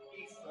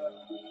if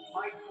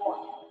my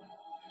body,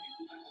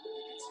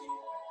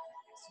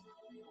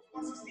 of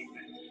course, it's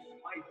different if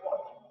my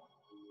body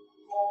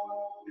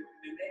hold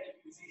the leg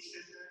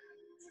position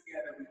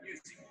together with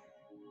music.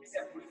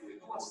 Example, if you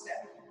do a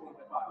step, you hold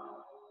the body.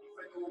 If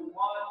I do 1, 2,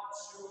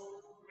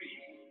 3,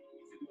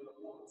 if you do the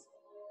pause,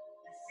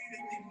 you feel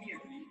it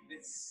immediately that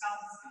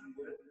something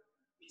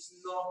is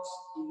not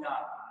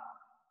enough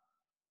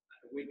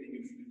with the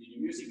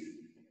music.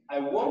 I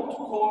want to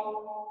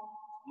call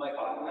my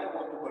partner, I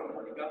want to call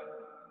Monica,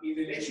 in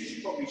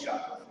relationship of each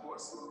other, of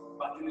course,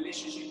 but in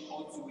relationship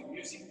also with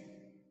music.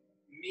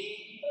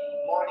 Me,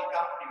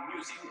 Monica, and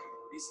music,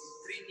 these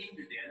three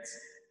ingredients,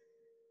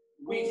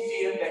 we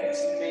feel that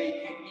it's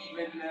making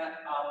even a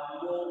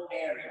more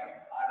area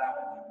around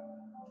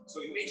you.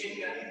 So imagine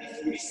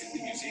if you listen to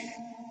music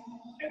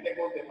and they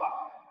go the back.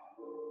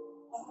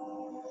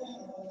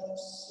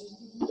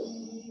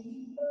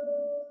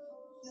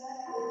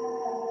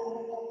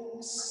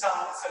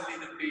 Sounds a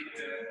little bit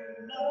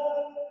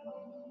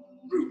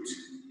rude.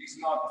 It's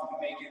not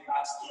making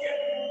us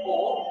together.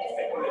 Or if I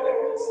go like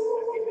this,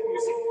 I feel the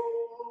music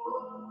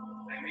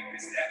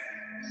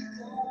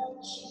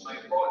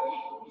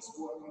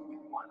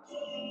want.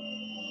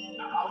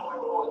 Our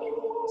body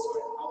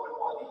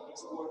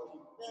is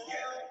working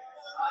together.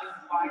 I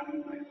invite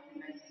Monica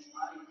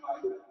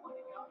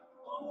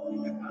in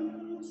the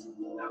country.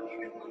 Now,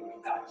 even when we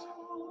touch,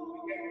 we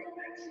get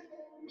connection.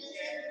 We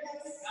get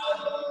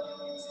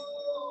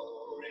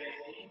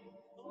ready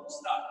to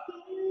start.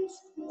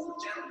 So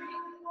generally,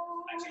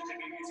 I change the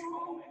music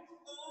one moment.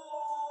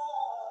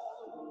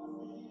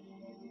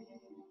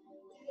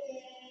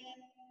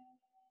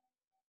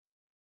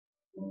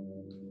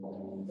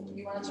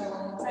 You want to try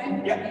one more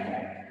time? Yeah.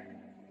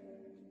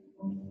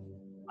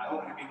 I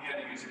hope you can hear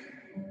the music.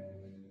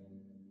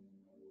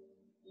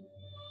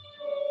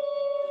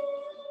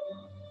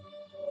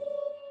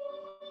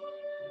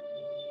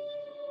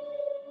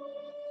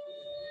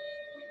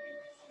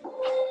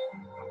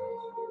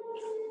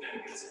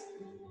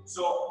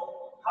 So,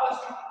 I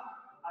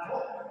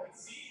hope you can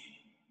see.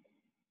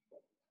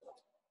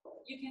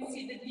 You can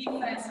see the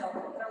difference of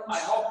approach. I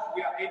hope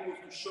we are able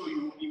to show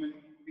you, even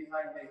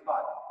behind the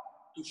iPad,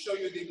 to show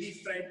you the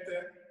different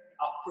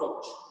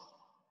approach.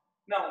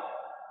 Now,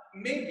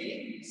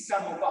 maybe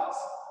some of us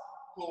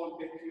call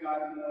that we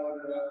are more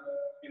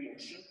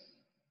emotion.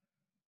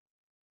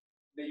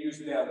 They use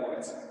their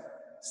words.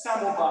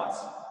 Some of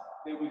us,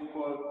 they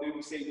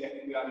will say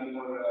that we are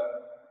more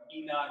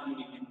in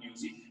harmony with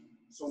music,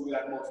 so we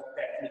are more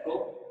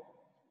technical.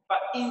 But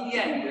in the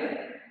end,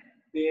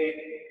 the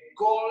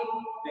goal,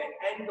 the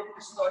end of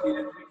the story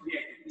that we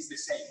created is the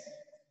same.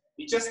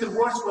 It's just the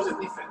words was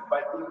different,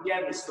 but in the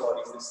end the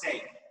story is the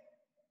same.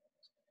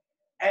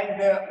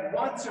 And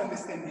once you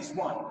understand this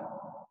one,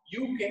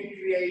 you can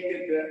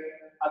create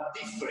a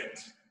different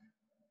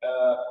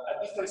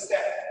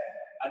step,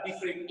 a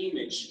different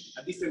image,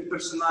 a different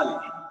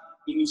personality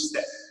in each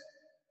step.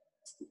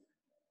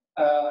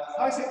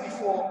 I said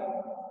before,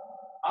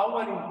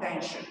 our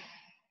intention,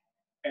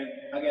 and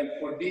again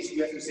for this we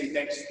have to say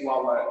thanks to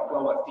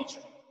our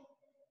teacher,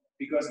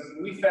 because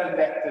we felt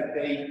that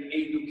they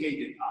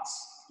educated us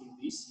in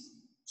this.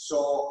 So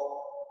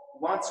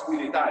once we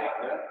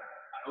retired,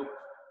 I hope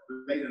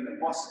later than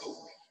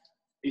possible,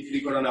 if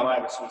the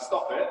coronavirus will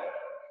stop it,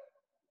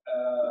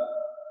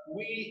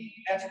 we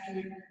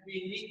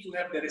need to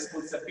have the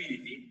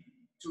responsibility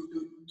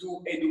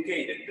to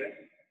educate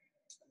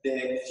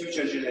the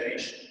future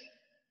generation.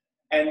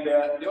 And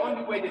the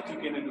only way that you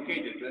can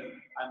educate it,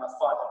 I'm a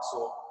father,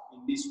 so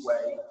in this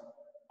way,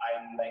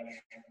 I'm like,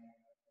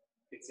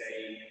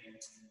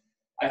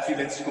 I feel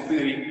that's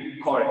completely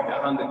correct,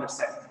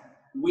 100%.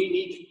 We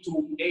need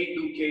to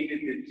educate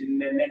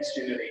the next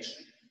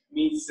generation.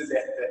 Means that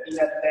in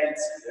a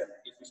dance,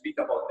 if we speak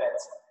about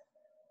dance,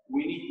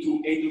 we need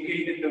to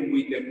educate them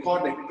with the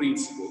correct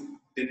principle,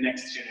 the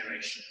next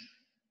generation,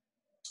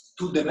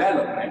 to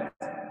develop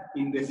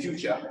in the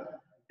future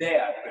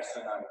their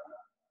personality.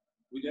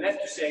 We don't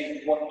have to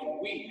say what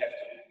we have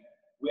to do.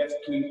 We have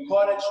to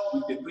encourage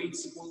with the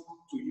principle,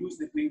 to use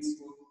the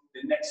principle,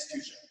 the next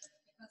future.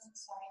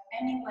 Because,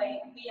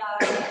 anyway, we are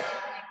an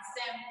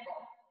example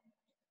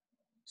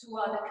to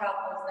other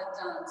couples that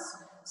dance.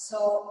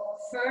 So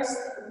first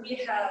we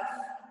have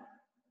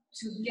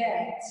to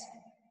get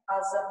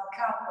as a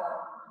couple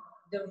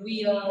the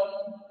real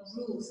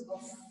rules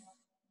of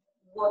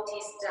what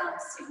is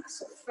dancing.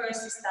 So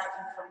first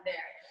starting from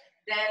there.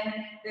 Then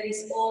there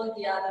is all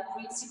the other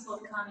principles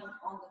coming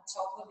on the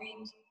top of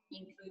it,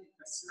 including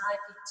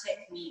personality,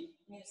 technique,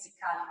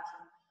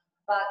 musicality.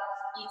 But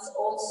it's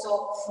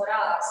also for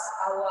us,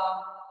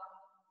 our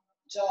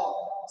job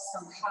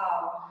somehow,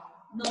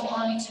 not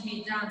only to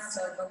be a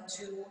dancer, but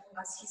to,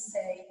 as he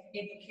said,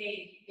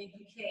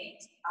 educate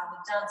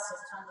other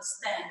dancers to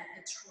understand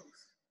the truth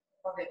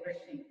of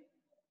everything.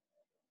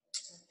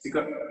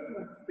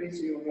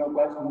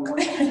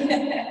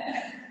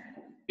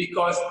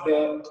 Because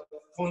the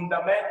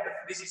fundamental,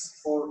 this is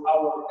for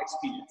our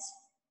experience,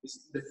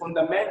 the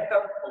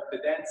fundamental of the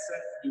dance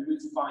you will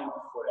find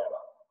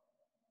forever.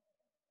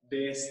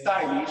 The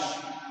stylish,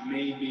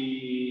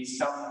 maybe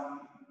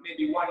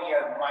 1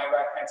 year my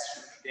right hand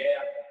should be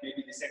there,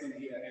 maybe the second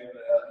year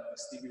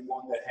Stevie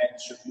Wonder hand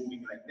should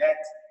moving like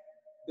that.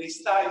 The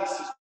stylish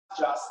is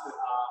just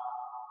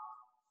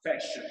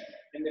fashion,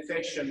 and the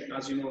fashion,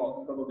 as you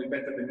know, probably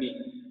better than me.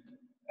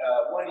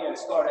 1 year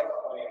is correct,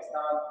 1 year is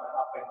down,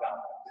 up and down.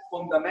 The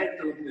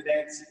fundamental of the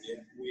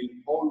dancing will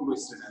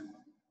always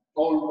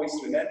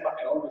remember,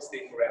 and always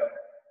stay forever.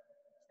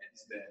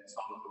 That's the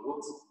sound of the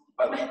words.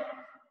 But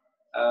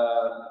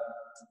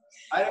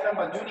I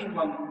remember during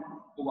one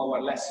of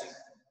our lessons,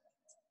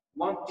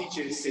 one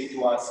teacher said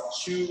to us,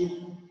 choose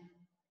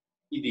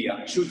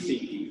idea, choose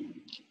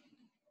thinking.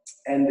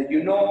 And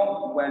you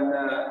know, when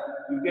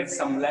you get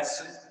some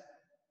lesson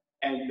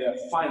and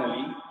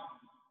finally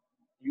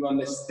you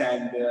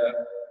understand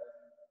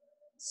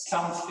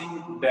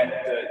something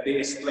that they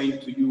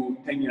explained to you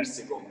 10 years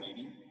ago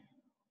maybe,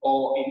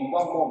 or in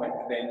one moment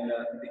then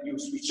you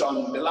switch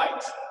on the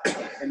light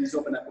and it's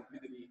open a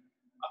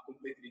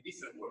completely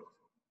different world.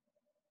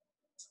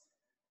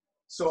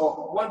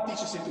 So one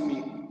teacher said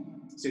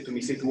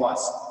to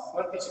us,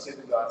 What did she say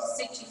to us?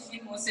 C'est tu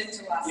film or c'est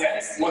to us. Yeah,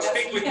 was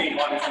speak with me,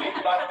 honestly.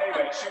 But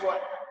anyway, she was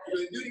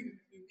during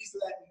this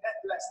lesson, that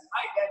lesson,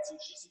 I dancing,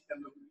 she sit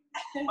and look.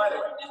 By the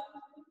way,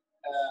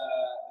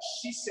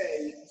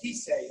 he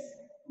said,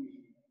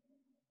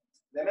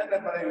 remember,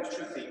 Valerio,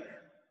 two things.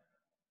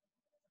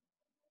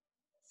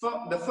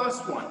 The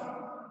first one,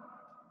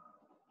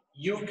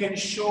 you can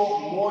show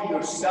more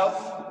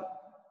yourself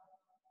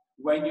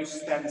when you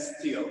stand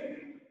still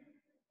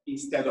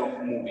instead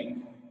of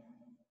moving.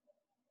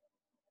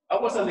 I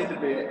was a little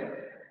bit,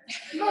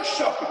 not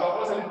shocked, but I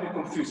was a little bit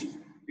confused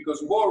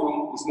because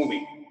Ballroom is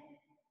moving.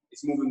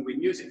 It's moving with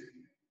music.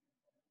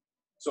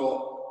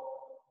 So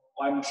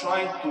I'm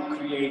trying to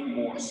create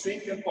more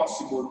swing than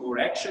possible, more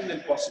action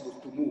than possible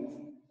to move.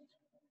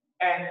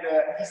 And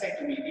he said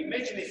to me,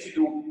 imagine if you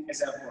do,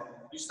 example,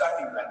 you start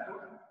in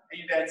Blackpool and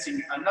you're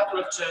dancing a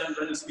natural turn,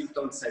 running spin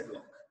turn side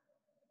lock.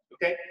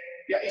 Okay?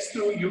 Yeah, it's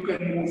true, you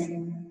can move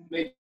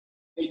maybe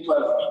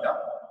 12 meters.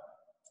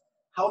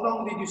 How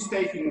long did you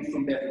stay to move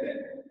from there to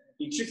there?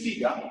 In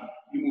Chifiga,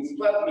 you move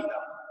 12 meters,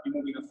 you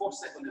move in a 4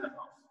 seconds and a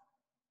half.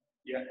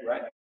 Yeah,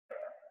 right?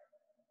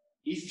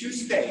 If you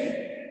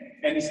stay,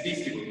 and it's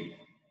difficult,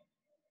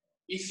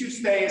 if you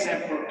stay,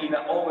 example, in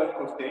an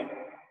overcorte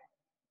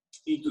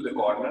into the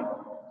corner,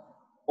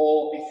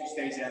 or if you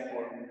stay,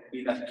 example,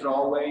 in a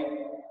throwaway,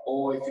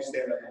 or if you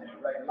stay like on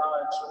a right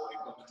lunge, or in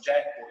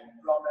counter-check, or in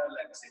plumber,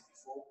 like I said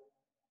before,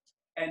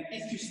 and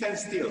if you stand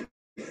still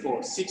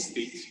for 6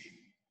 feet,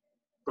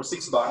 for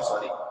 6 bars,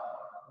 sorry,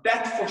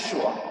 that for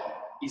sure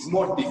is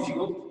more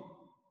difficult,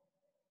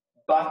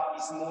 but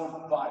it's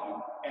more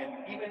value.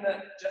 And even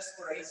just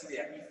for easy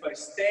idea, if I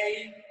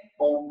stay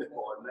on the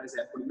corner,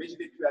 example, imagine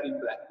that we are in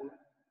Blackpool,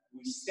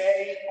 we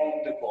stay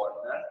on the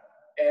corner,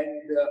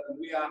 and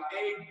we are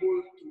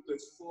able to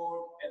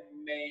perform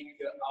and make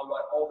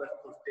our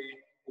overcorte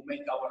or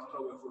make our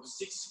thrower for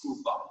 6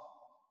 full bars.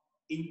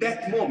 In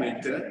that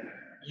moment,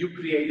 you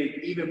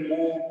created even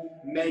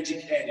more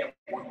magic area,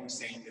 what we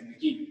say in the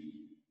beginning.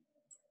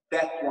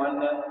 That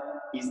one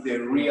is the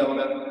real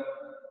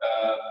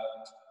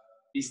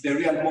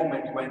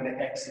moment when they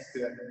exit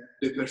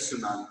the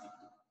personality.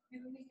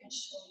 Maybe we can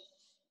show it.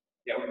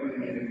 Yeah, we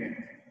put it in again.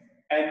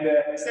 And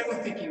the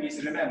second thinking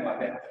is, remember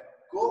that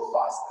go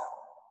faster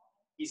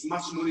is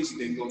much more easy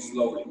than go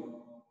slowly.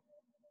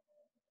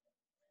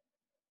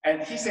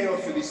 And he said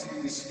also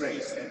this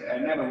phrase, and I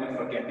never will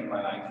forget in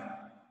my life.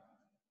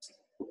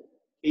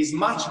 It's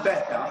much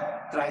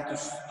better try to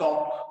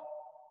stop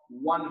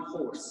one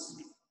horse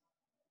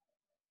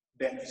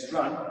that is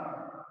run,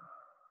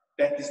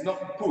 that is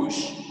not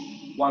push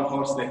one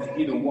horse that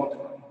he don't want to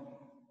run.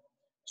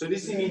 So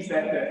this means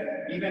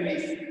that even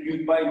if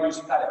you buy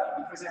musicality,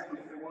 if, for example,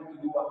 if you want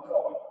to do a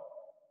throw,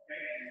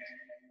 okay,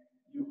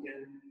 you can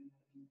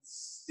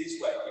this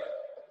way here.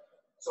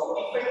 So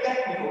if a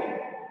technical,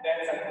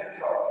 that's a good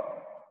throw.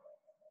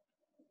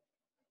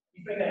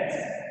 If a dance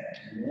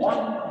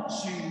 1,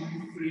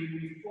 2,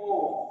 3,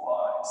 4,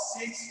 5,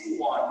 6,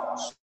 1,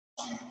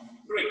 2,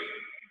 3.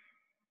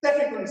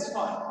 Technical is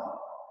fine,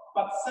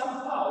 but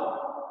somehow,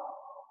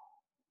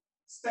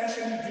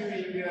 especially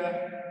during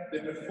the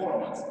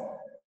performance,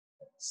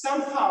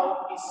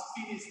 somehow it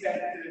feels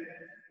that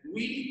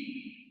we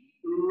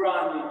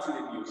run into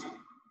the music,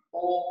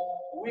 or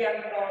we are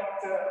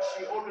not,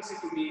 she always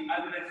said to me,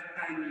 I don't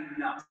have time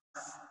enough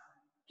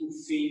to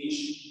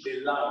finish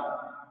the line.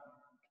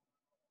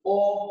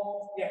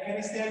 Or, yeah, can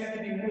I stay a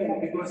little bit more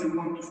because I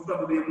want to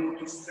probably want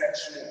to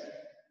stretch more.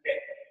 Okay.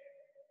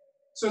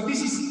 So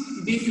this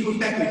is difficult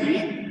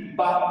technically,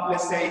 but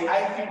let's say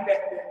I think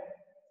that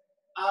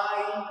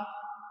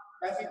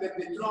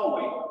the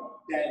drawing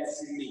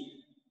that's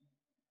me.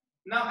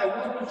 Now I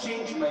want to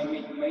change my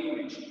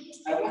image.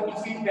 I want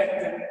to feel that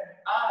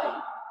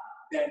I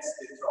dance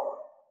the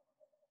drawing.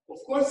 Of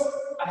course,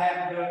 I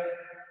have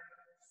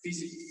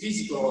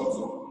physical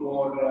also,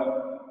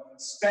 more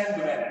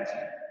spend energy.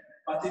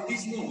 But at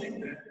this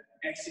moment,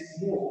 exit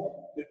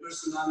more the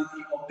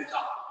personality of the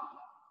couple.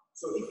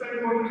 So if I'm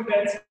going to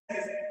dance,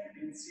 you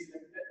can see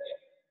that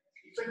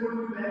if I'm going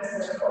to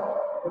dance the drawing,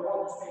 I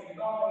want to stay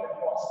longer than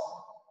possible.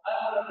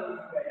 I'm going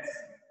to dance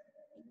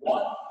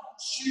 1,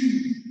 2, 3,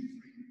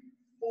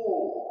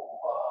 4,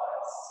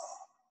 5,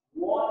 6.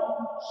 1,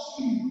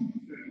 2,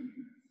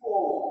 3,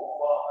 4,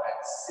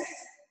 5, 6.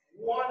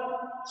 1,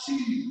 2,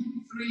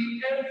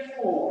 3, and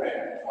 4,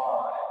 and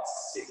 5,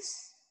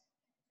 6.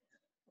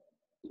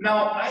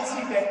 Now I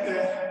see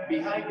that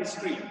behind the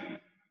screen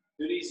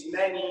there is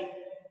many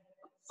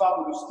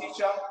fabulous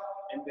teachers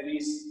and there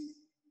is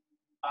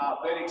a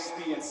very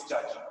experienced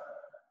judge.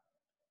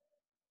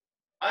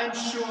 I'm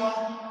sure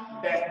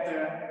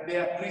that they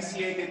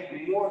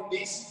appreciated more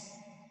this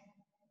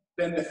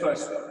than the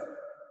first one.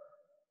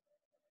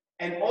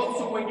 And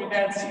also when you're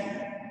dancing,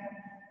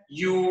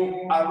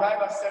 you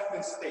arrive at a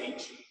certain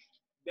stage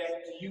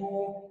that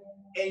you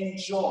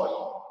enjoy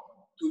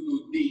to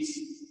do this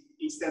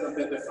instead of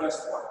the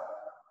first one.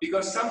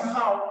 Because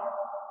somehow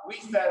we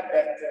felt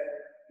that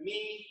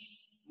me,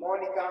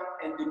 Monica,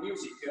 and the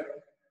music,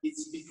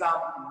 it's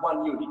become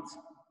one unit.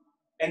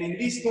 And in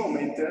this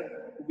moment,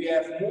 we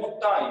have more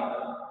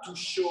time to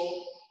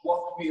show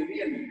what we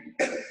really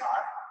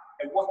are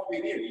and what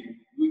we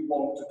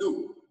want to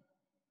do.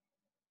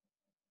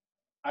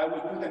 I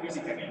will put the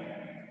music again.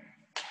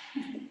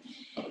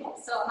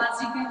 So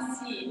as you can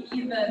see,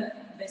 even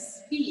the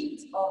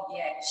speed of the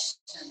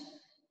action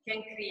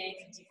can create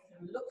a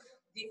different look,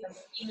 different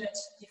image,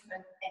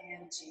 different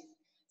energy.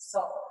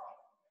 So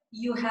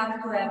you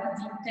have to have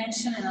the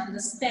intention and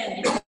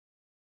understanding,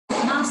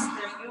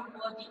 master your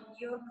body,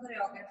 your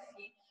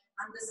choreography,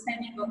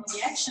 understanding of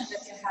the action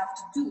that you have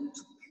to do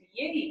to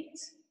create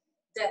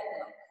that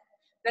look.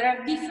 There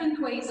are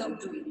different ways of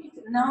doing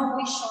it. Now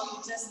we show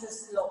you just the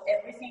slow,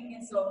 everything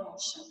in slow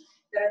motion.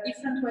 There are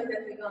different ways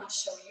that we're going to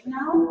show you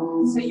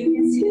now, so you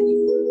can see the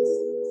difference.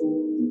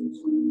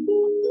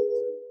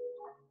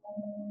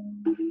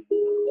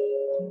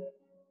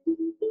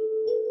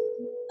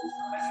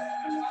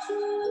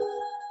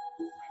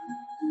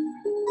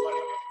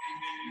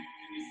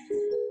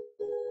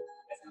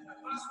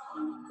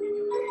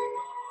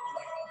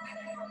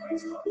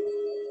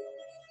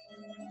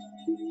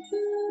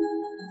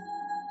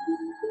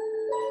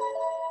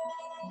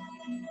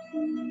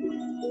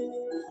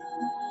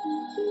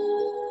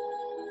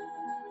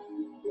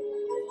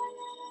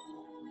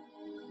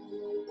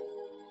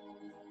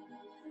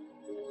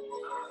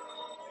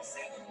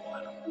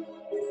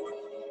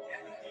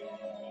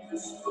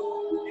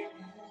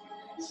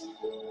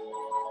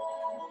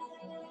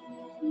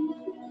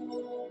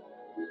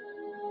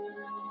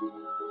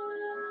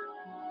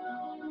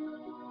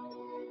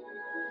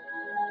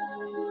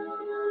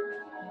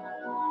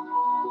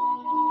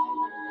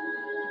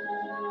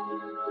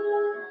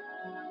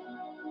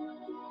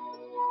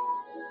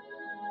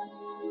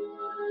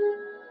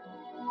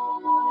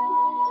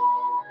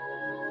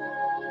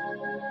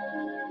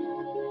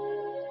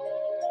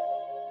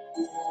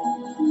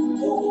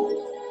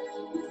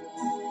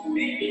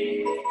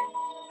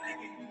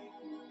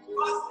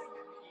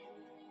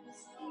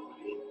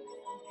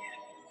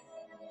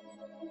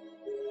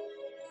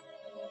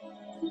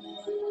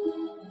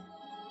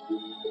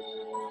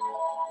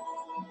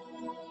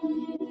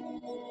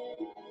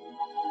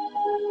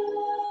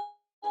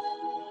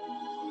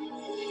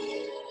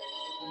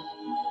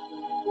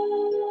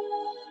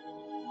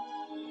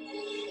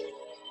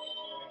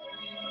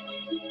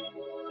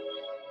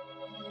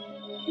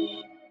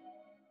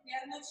 We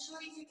are not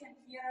sure if you can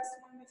hear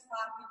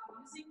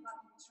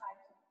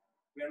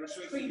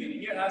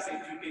us, if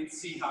you can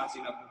see us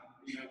in a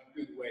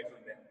good way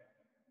from there.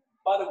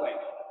 By the way,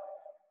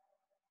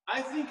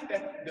 I think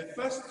that the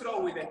first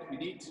throwaway that we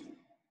did,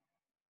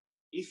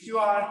 if you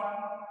are,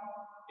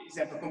 it's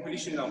like a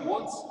competition of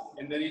waltz,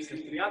 and there is a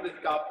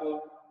 300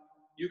 couple,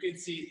 you can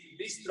see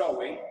this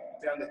throwaway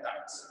 300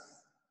 times.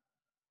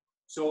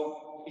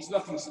 So it's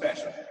nothing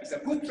special. It's a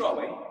good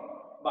throwaway,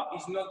 but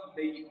it's not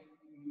they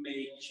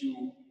make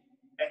you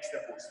extra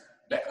boost.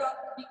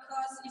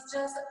 Because it's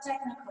just a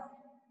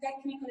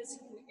technical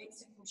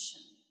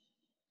execution.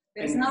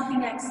 There's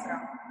nothing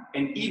extra.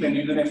 And even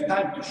you don't have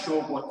time to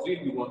show what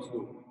really you want to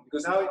do.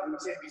 Because how we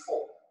said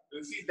before,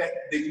 we feel that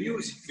the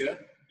music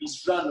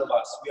is run of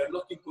us. We are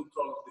not in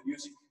control of the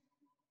music.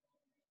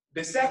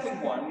 The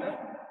second one,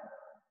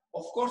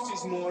 of course,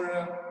 is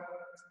more,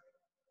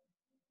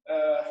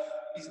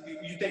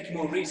 you take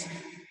more risk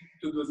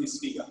to do this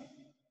figure.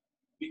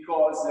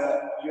 Because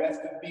you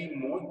have to be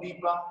more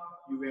deeper,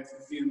 you have to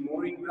feel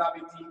more in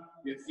gravity,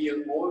 you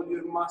feel all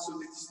your muscle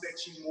that is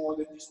stretching more,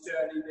 that is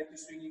turning, that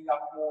is swinging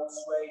up more,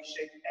 sway,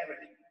 shake,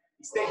 everything.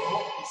 It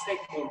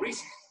takes more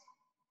risk.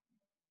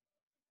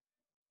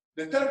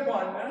 The third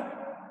one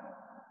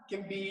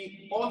can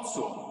be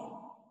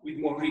also with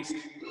more risk,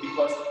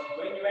 because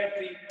when you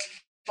enter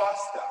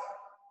faster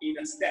in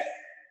a step,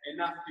 and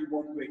after you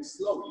want to act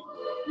slowly,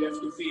 you have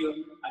to feel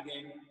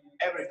again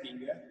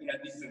everything in a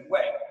different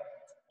way.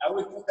 I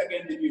will put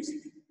again the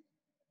music.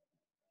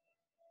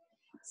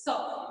 So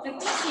the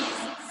thing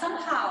is,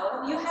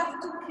 somehow you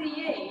have to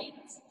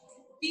create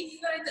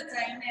different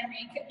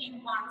dynamic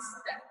in one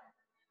step.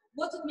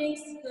 What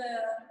is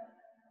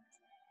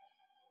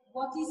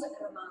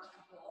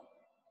remarkable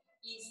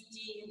is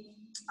the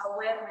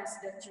awareness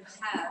that you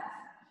have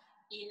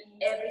in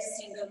every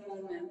single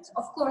moment.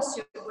 Of course,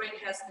 your brain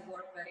has to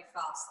work very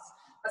fast,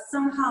 but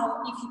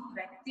somehow if you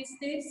practice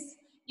this,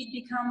 it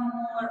becomes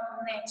more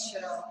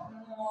natural,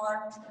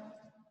 more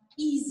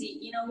easy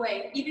in a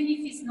way, even if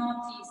it's not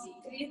easy.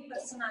 Create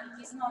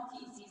personality is not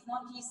easy. It's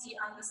not easy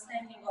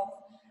understanding of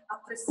a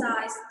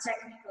precise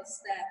technical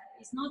step.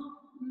 It's not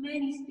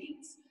many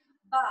things,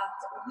 but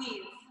with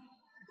the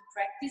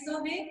practice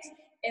of it,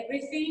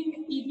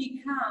 everything it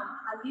become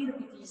a little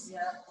bit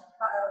easier.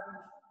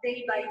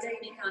 Day by day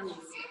become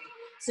easier.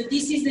 So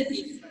this is the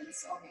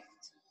difference of it.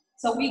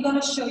 So we're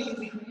gonna show you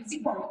with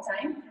music one more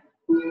time.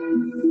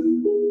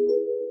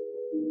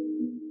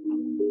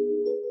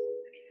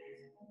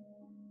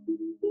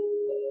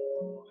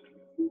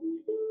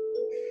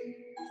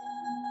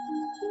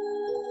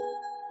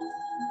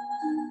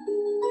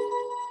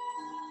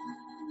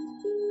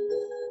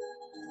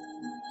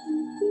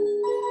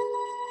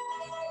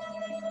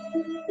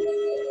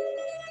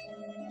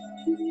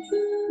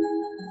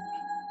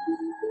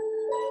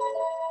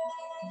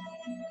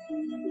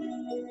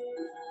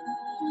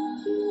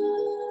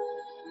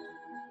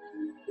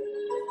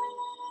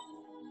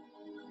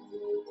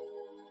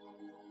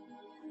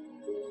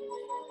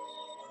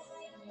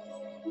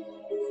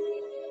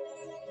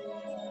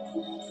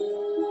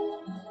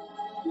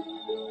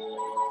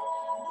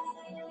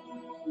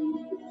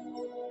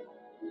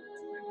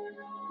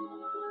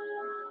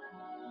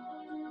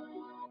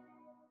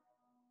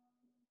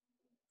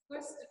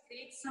 First, to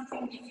create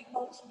something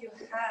difficult, you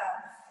have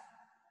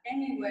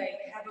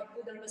a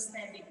good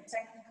understanding,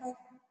 technical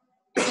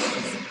and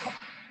physical.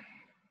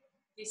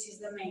 This is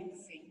the main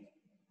thing.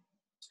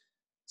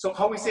 So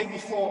how we said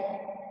before,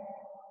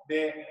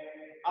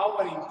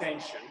 our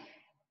intention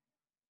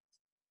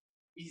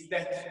is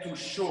that to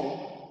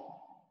show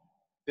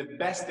the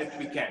best that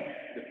we can.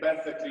 The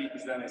perfectly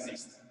doesn't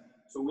exist.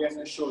 So we have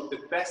to show the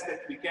best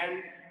that we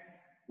can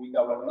with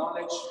our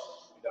knowledge,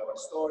 with our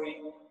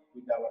story,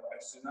 with our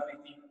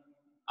personality,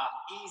 an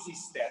easy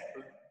step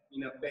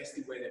in a best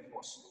way than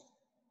possible.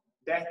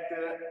 That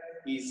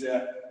is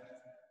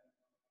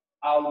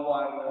our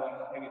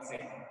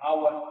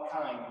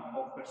kind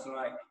of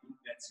personality.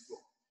 Let's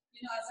go.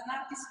 You know, as an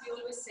artist, we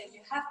always say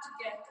you have to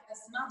get as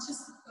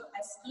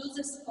close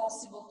as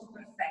possible to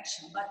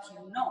perfection, but you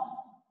know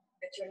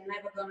that you're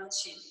never gonna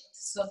achieve it.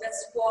 So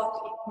that's what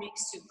it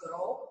makes you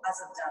grow as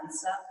a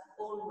dancer,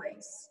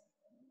 always.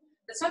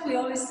 That's why we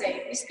always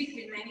say, we speak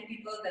with many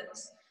people that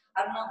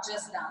are not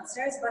just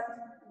dancers, but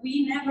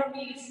we never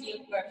really feel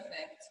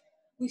perfect.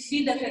 We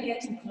feel that we're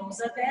getting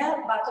closer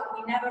there, but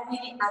we never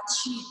really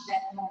achieve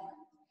that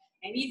moment.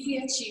 And if we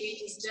achieve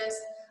it, it's just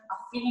a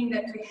feeling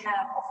that we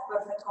have of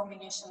perfect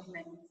combination of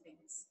many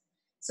things.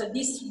 So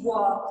this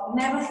work,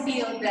 never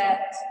feel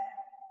that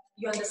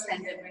you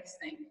understand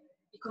everything,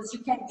 because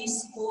you can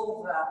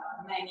discover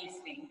many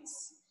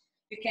things.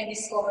 You can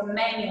discover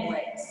many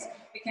ways.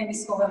 You can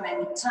discover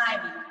many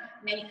timing,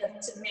 many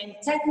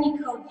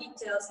technical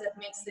details that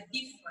makes the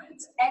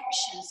difference,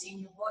 actions in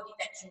your body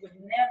that you would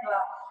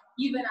never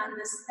even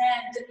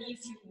understand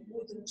if you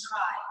wouldn't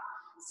try.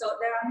 So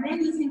there are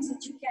many things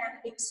that you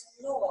can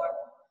explore.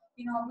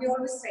 You know, we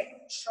always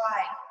say,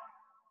 try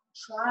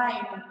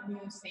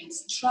new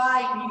things,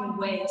 try new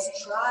ways,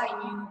 try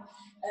new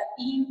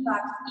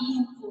impact,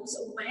 inputs,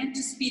 when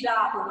to speed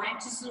up, when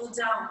to slow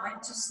down, when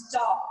to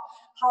stop,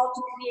 how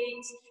to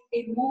create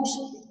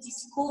emotion,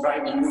 discover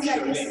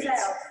inside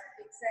yourself.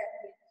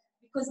 Exactly.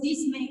 Because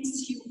this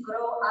makes you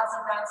grow as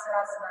a dancer,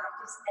 as an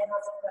artist, and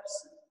as a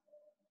person.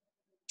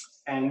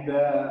 And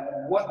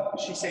what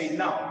she said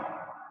now,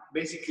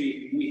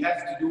 basically, we have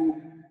to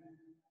do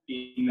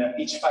in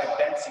each 5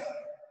 dancing,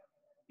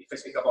 if I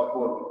speak about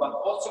ballroom, but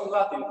also in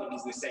Latin thing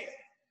is the same.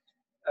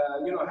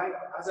 You know,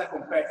 as a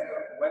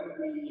competitor, when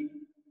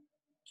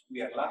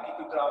we are lucky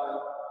to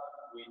travel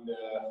with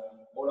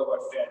all of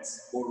our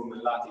friends, ballroom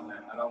and Latin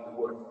around the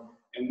world,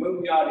 and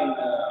when we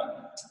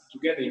are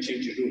together in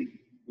changing room,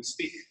 we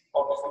speak.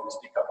 Obviously, we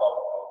speak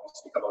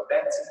about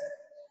dancing,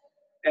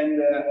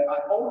 and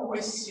I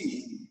always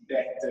see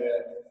that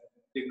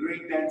the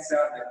great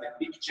dancer, the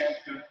big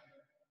champion,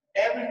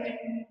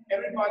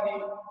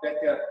 everybody that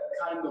are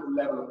kind of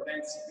level of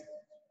dancing,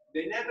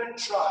 they never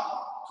try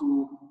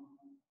to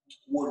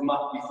warm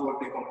up before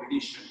the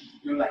competition.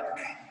 You're like,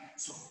 okay,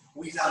 so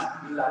we done,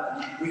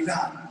 in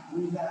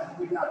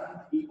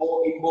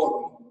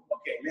ballroom.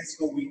 Okay, let's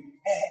go with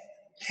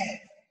head.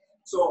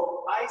 So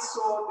I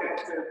saw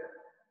that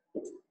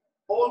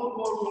all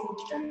ballroom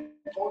and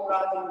all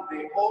Latin,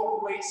 they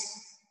always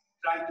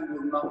try to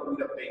warm up with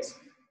a bass.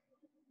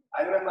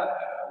 I remember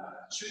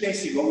 2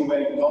 days ago we were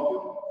in Tokyo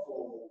for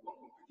one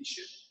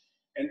competition,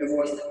 and there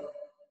was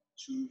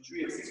 2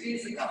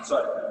 years ago.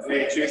 Sorry,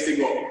 2 years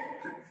ago.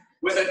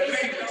 It was a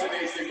dream 2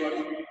 days ago.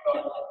 Anyway,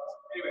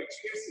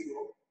 2 years ago,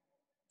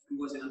 it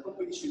was in a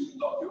competition in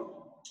Tokyo,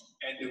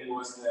 and there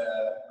was a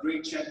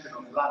great champion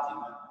of Latin,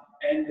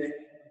 and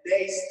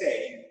they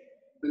stayed,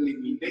 believe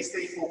me, they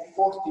stayed for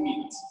 40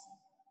 minutes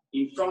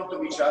in front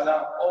of each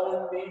other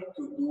only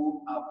to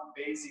do a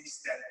basic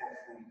step of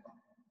rumba.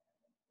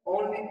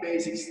 Only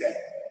basic step.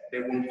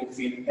 They want to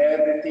feel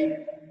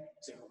everything.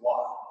 Say,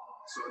 wow.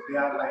 So they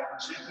are like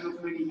champion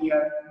of the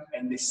year,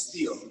 and they're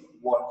still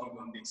working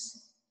on this.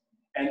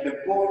 And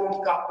the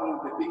ballroom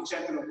couple, the big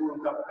champion of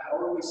ballroom couple, I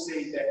always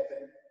say that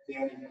they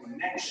are in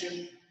connection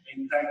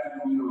and try to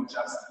do, you know,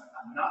 just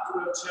a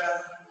natural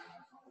turn,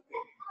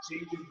 okay,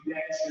 change of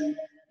direction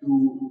to,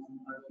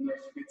 I don't know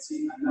if you can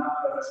see, a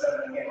natural turn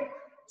again.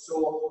 So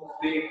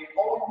they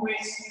want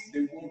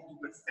to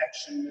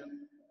perfection,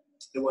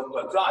 they want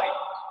to try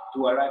to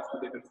arrive to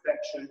the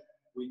perfection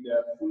with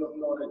full of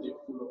knowledge and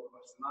full of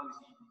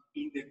personality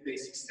in the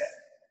basic step.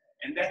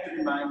 And that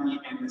reminds me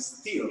and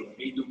still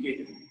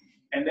educated me.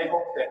 And I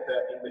hope that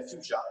in the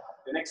future,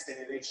 the next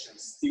generation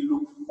still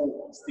look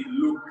forward, still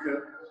look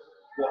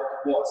what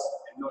was,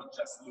 and not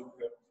just look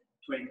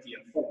 20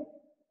 and 40.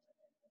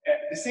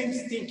 The same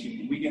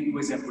thinking we can do,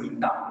 example,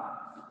 in tango.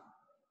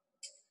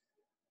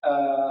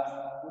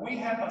 We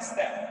have a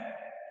step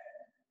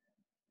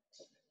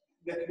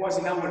that was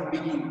in our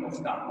beginning of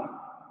tango.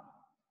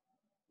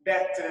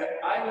 That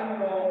I don't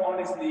know,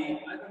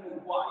 honestly, I don't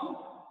know why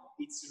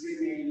it's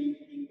remaining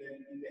in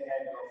the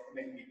head of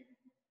many people.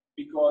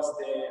 Because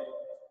the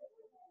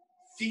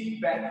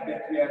feedback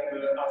that we have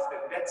after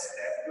that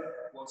step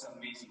was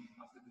amazing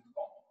after the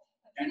talk.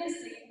 I'm gonna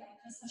say,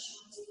 just a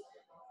short story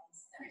about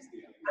this step.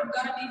 I'm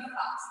gonna be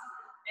fast.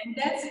 And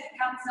that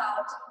comes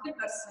out the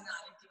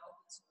personality of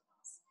the two of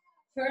us.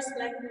 First,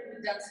 like we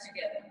dance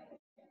together.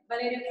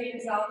 Valerio came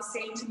out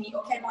saying to me,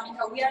 okay,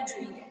 Monica, we are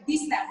doing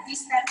this step,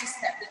 this step, this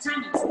step. The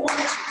timing is 1, 2,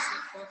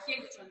 3, 4, here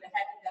we turn the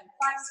head, and then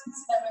 5,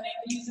 6, 7, 8,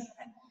 we use the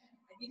head.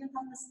 I didn't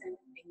understand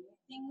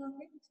anything of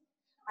it.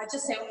 I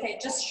just say, okay,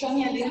 just show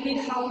me a little bit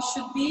how it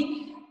should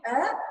be.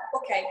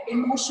 Okay,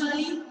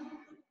 emotionally,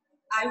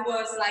 I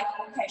was like,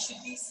 okay,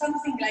 should be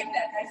something like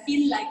that. I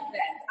feel like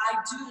that. I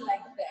do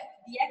like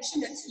that. The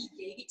action that he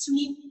gave it to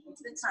me, with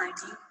the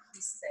timing, he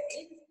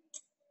said,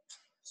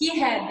 he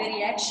had the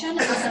reaction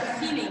as a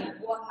feeling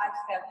what I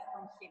felt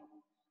from him.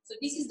 So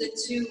this is the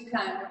two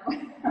kind of.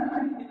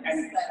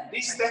 And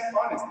this step,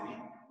 honestly,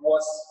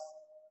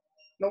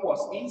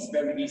 is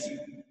very easy.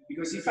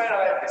 Because if I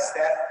have the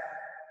step,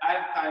 I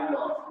have kind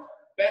of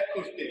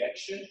backward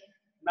direction.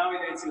 Now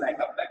it's like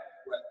a back,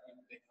 well,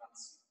 they can't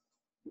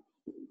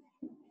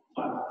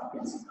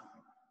see.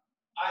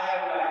 I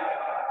have like a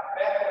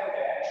backward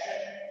direction,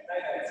 now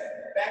it's a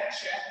back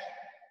check,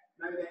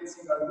 now it's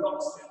in a rock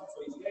step,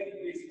 so it's very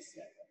basic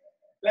step.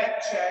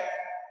 Back check,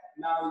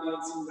 now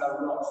it's in the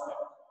rock step.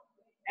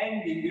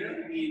 Ending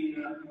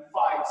in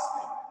 5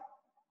 steps.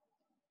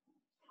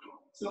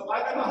 So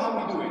I don't know how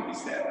we do it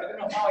this step, I don't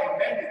know how I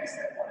invented this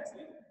step,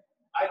 honestly.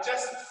 I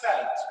just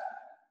felt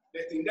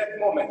that in that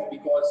moment,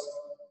 because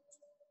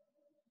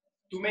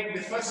to make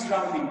the first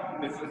rounding,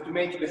 to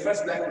make the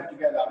first backward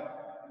together,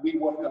 we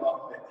worked a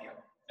lot that year.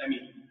 I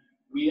mean,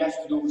 we have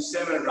to do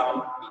 7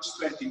 rounds, each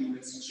 20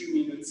 minutes, 2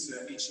 minutes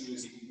each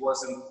music. It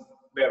wasn't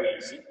very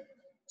easy.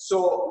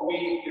 So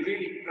we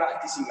really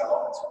practicing a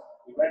lot.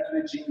 We went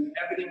to the gym,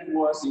 everything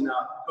was in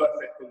a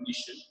perfect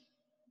condition.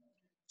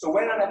 So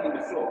when I am on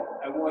the floor,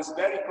 I was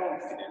very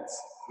confident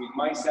with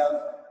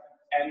myself,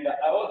 and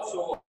I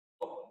also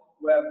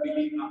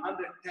believe 110%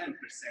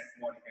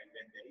 Monica in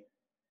that day.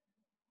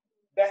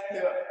 That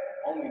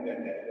only that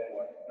day, don't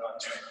worry, not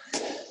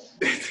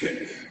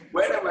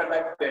when I went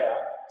back there,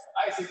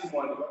 I said to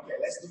Monica, okay,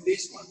 let's do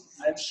this one.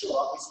 I'm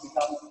sure it's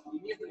become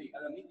immediately, I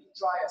don't need to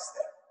try a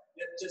step.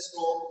 Let's just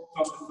go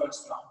from the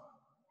first round.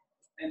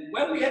 And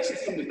when we actually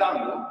film the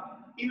tango,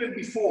 even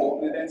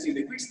before the dancing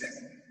the quick step,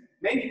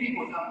 many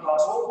people come to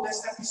us, oh, that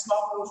step is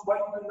fabulous, what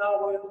do you do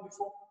now, what do you do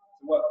before?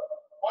 Well,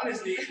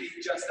 honestly,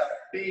 it's just a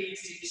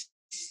basic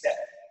step.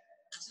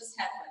 Just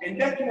happened. And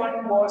that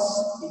one was,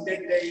 in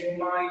that day,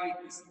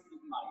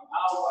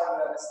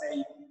 our, let's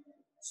say,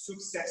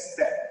 success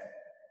step.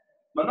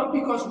 But not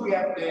because we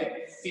have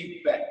the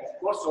feedback, of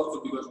course also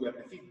because we have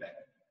the feedback,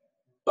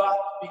 but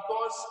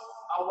because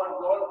our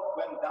goal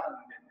went down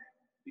in that day.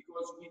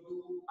 Because we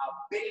do a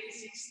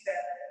basic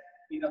step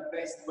in the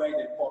best way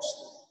that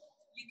possible.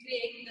 You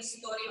create the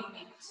story on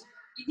it.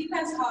 It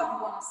depends how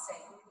you want to say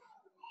it.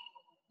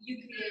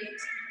 You create,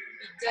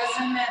 it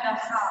doesn't matter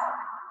how.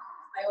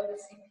 I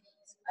always repeat,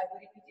 I will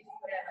repeat it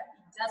forever.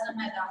 It doesn't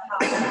matter how,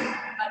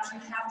 but you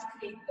have to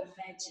create the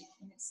magic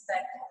in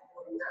respect of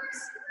ballrooms.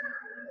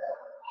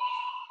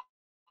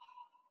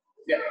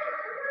 Yeah.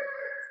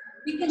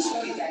 We can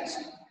show you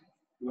actually.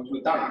 You want to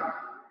do time?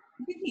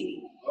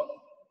 Beginning. Oh,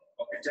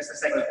 okay, just a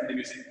second for the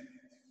music.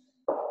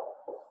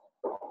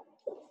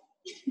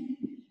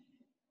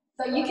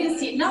 So you can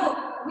see,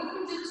 now we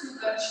can do 2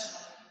 versions.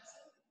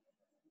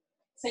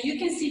 So you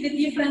can see the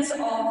difference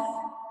of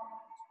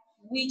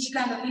which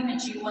kind of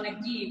image you want to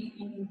give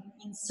in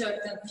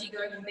certain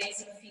figure, in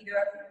basic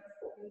figure,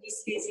 in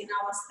this case in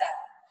our step.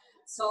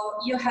 So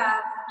you can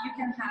have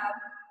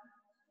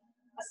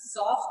a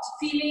soft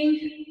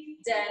feeling,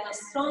 then a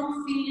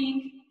strong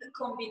feeling, the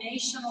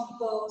combination of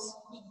both,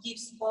 it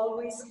gives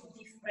always a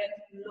different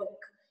look,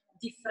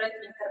 different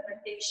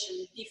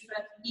interpretation,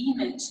 different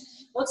image.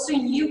 Also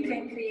you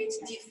can create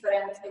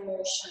different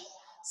emotion.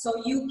 So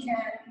you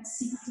can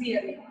see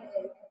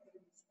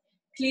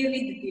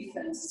clearly the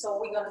difference. So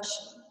we're gonna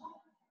show you.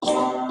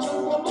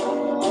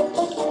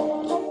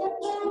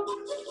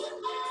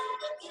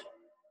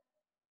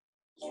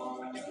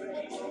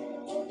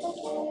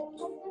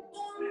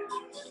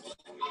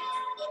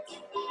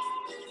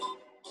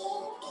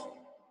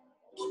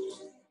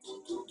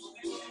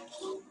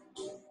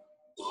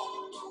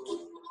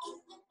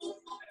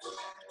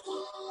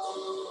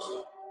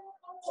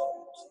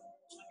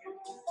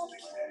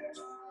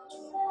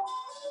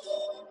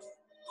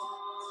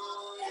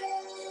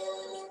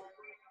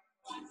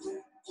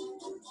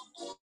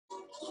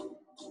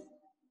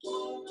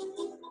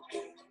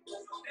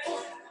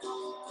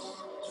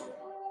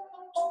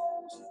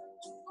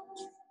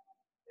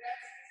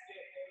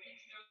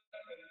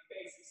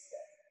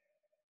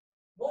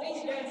 More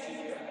intensive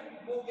here,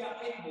 more we are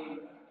able to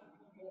put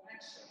more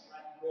action,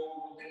 like more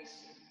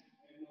rotation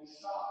and more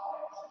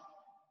sharp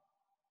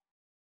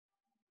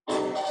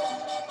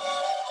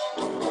action.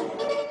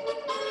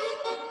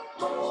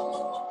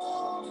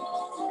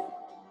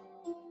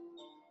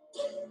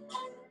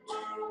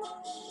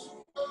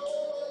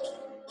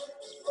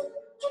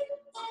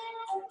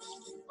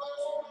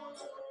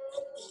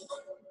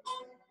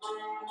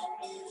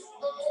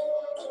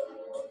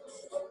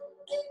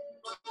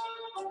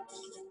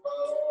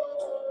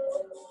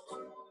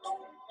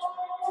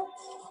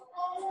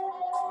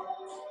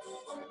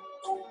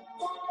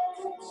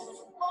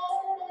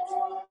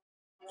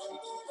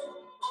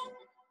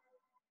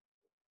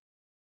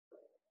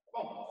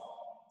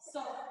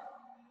 So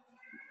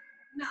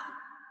now,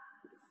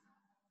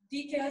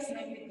 details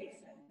make the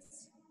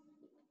difference.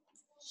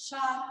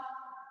 Sharp,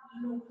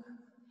 look,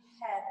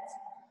 head,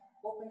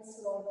 open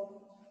slowly,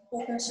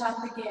 open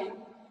sharp again.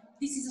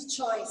 This is a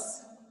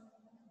choice.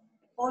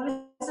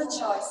 Always a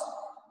choice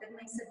that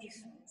makes a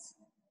difference.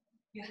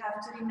 You have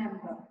to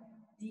remember,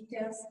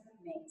 details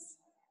makes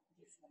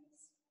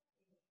difference.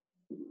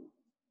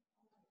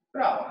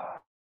 Bravo.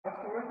 I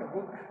have to write a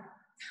book.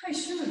 I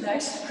should.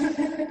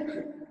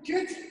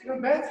 Good,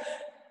 not bad.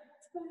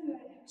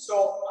 So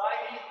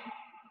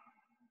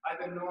I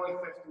don't know if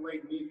I have to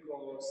wait week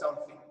or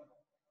something.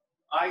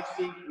 I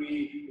think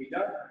we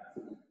done.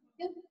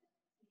 Yeah.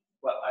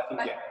 Well, I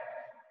think yeah.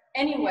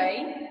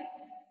 Anyway,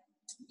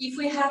 if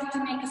we have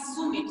to make a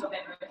summit of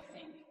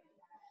everything,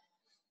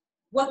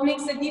 what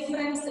makes a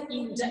difference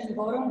in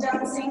ballroom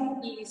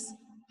dancing is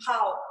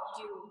how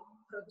you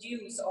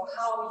produce or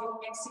how you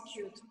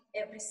execute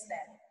every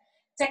step.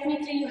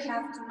 Technically, you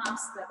have to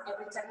master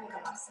every technical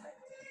aspect.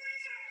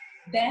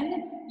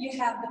 Then you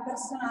have the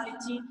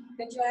personality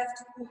that you have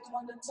to put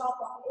on the top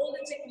of all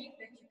the technique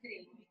that you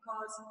create,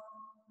 because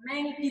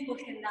many people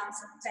can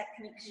dance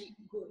technically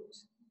good.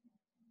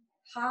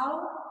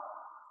 How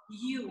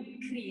you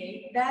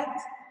create that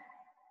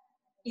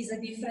is a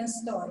different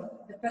story.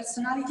 The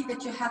personality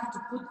that you have to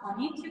put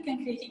on it, you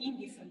can create it in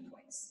different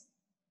ways.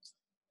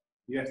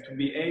 You have to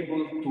be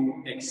able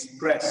to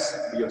express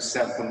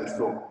yourself on the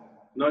floor,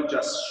 not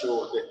just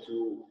show that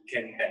you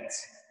can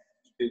dance.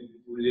 The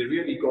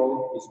really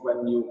goal is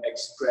when you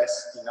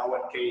express, in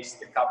our case,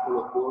 the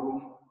couple of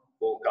ballroom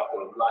or couple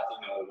of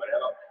Latin or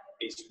whatever,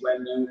 is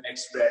when you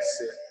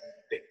express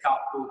the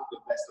couple, the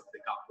best of the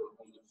couple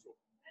on the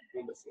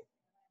floor.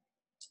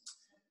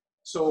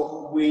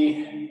 So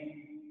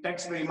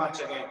thanks very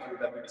much again to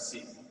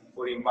WDC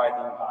for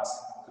inviting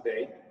us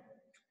today. It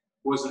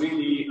was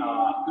really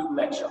a good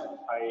lecture,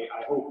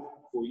 I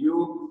hope, for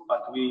you,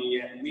 but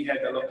we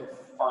had a lot of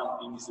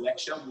fun in this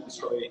lecture.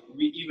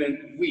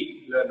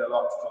 We learned a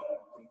lot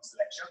from this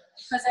lecture.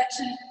 Because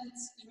actually it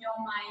puts in your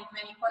mind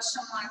many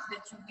question marks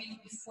that you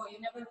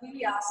never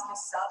really ask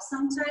yourself.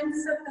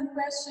 Sometimes certain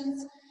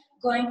questions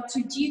going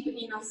too deep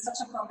in such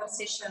a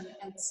conversation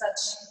and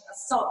such a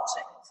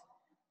subject.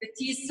 It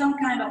is some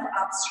kind of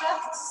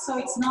abstract, so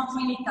it's not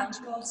really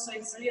tangible, so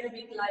it's a little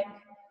bit like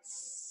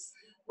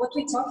what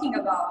we're talking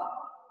about.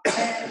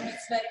 And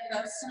it's very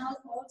personal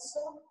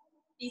also.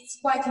 It's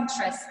quite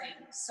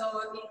interesting. So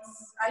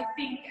I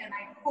think and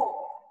I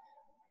hope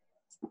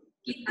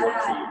it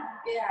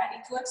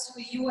works for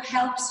you,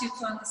 helps you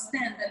to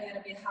understand a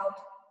little bit how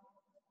to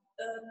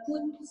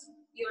put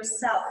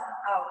yourself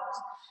out.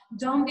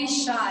 Don't be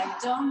shy,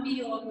 don't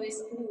be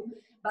always,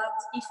 but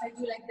if I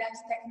do like that,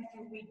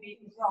 technically will be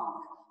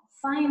wrong.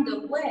 Find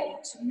a way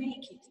to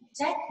make it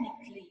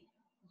technically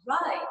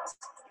right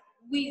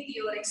with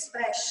your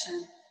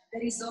expression.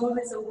 There is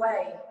always a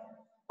way.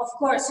 Of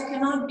course, you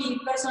cannot be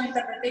personal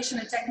interpretation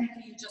and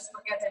technically you just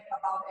forget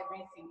about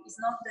everything. It's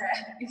not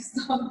that. It's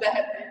not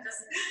that. It's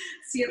just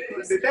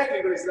circles. The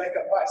technical is like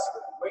a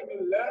bicycle. When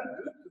you learn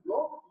good to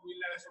go, you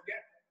will never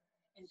forget.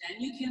 And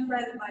then you can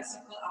ride a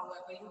bicycle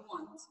however you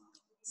want.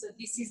 So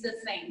this is the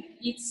thing.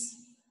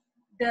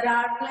 There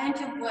are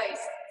plenty of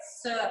ways.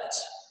 Search,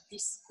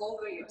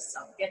 discover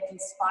yourself, get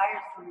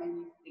inspired from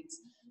many things.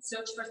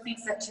 Search for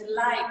things that you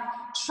like.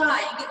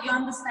 Try, you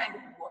understand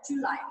what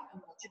you like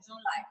and what you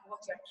don't like, what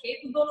you're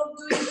capable of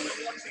doing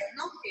and what you're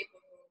not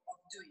capable of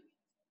doing.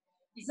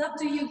 It's up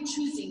to you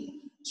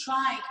choosing,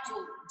 trying to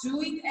do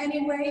it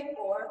anyway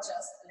or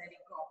just let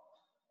it go.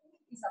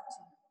 It's up to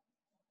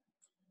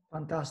you.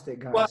 Fantastic,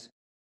 guys.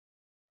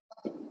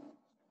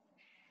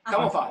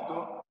 Abbiamo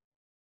fatto?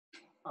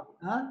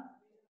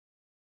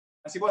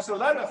 Si può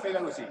salutare o fai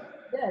così?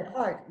 Yeah,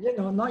 right.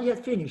 Not yet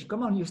finished.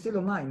 Come on, you're still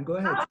online. Go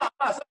ahead.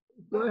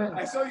 Go ahead.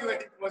 I saw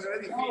it was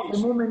already finished. The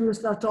moment you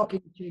start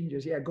talking, it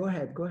changes. Yeah, go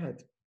ahead. Go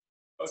ahead.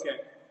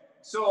 Okay.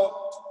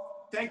 So,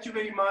 thank you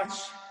very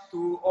much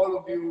to all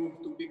of you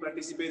to be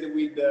participating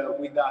with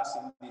us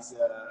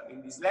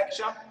in this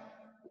lecture.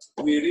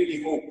 We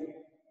really hope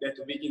that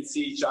we can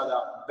see each other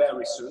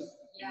very soon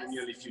in the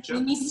near future.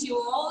 We miss you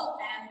all,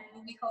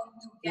 and we hope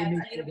to get a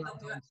little bit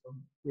of your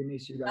We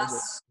miss you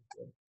guys.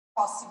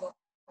 Possible.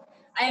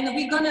 And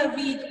we're gonna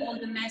read all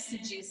the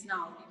messages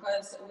now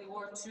because we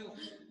were too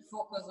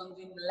focused on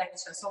doing the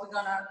lecture. So we're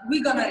gonna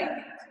read it,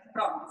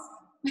 promise.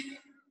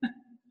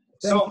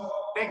 So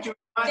thank you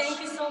very much.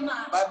 Thank you so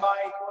much. Bye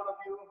bye, all of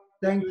you.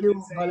 Thank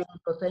you, Valerio.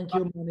 Thank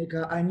you,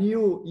 Monica. I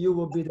knew you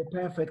would be the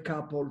perfect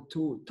couple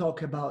to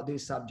talk about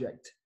this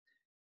subject,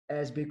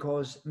 as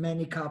because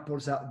many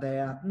couples out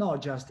there,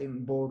 not just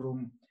in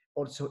ballroom,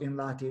 also in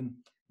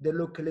Latin, they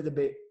look a little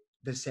bit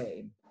the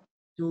same.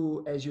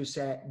 Too, as you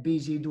said,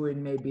 busy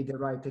doing maybe the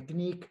right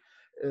technique,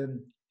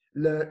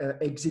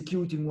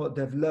 executing what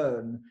they've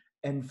learned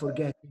and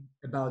forgetting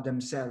about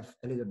themselves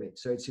a little bit.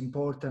 So it's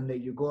important that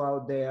you go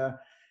out there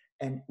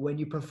and when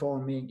you're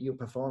performing,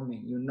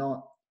 you're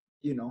not,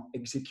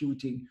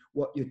 executing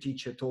what your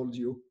teacher told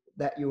you,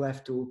 that you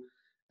have to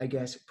I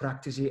guess,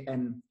 practice it,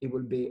 and it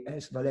will be,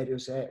 as Valerio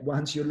said,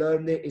 once you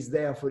learn it, it's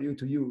there for you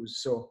to use.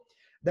 So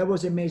that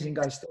was amazing,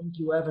 guys. Thank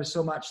you ever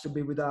so much to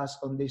be with us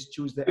on this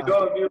Tuesday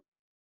afternoon.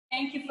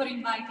 Thank you for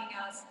inviting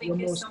us. Thank You're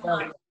you most so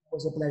welcome. much. It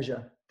was a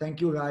pleasure.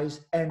 Thank you,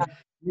 guys. And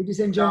ladies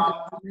and gentlemen,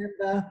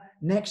 remember,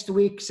 next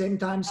week, same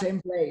time,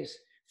 same place,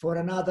 for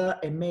another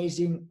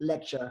amazing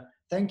lecture.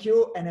 Thank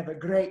you and have a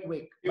great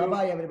week.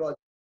 Bye-bye, everybody.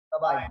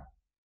 Bye-bye.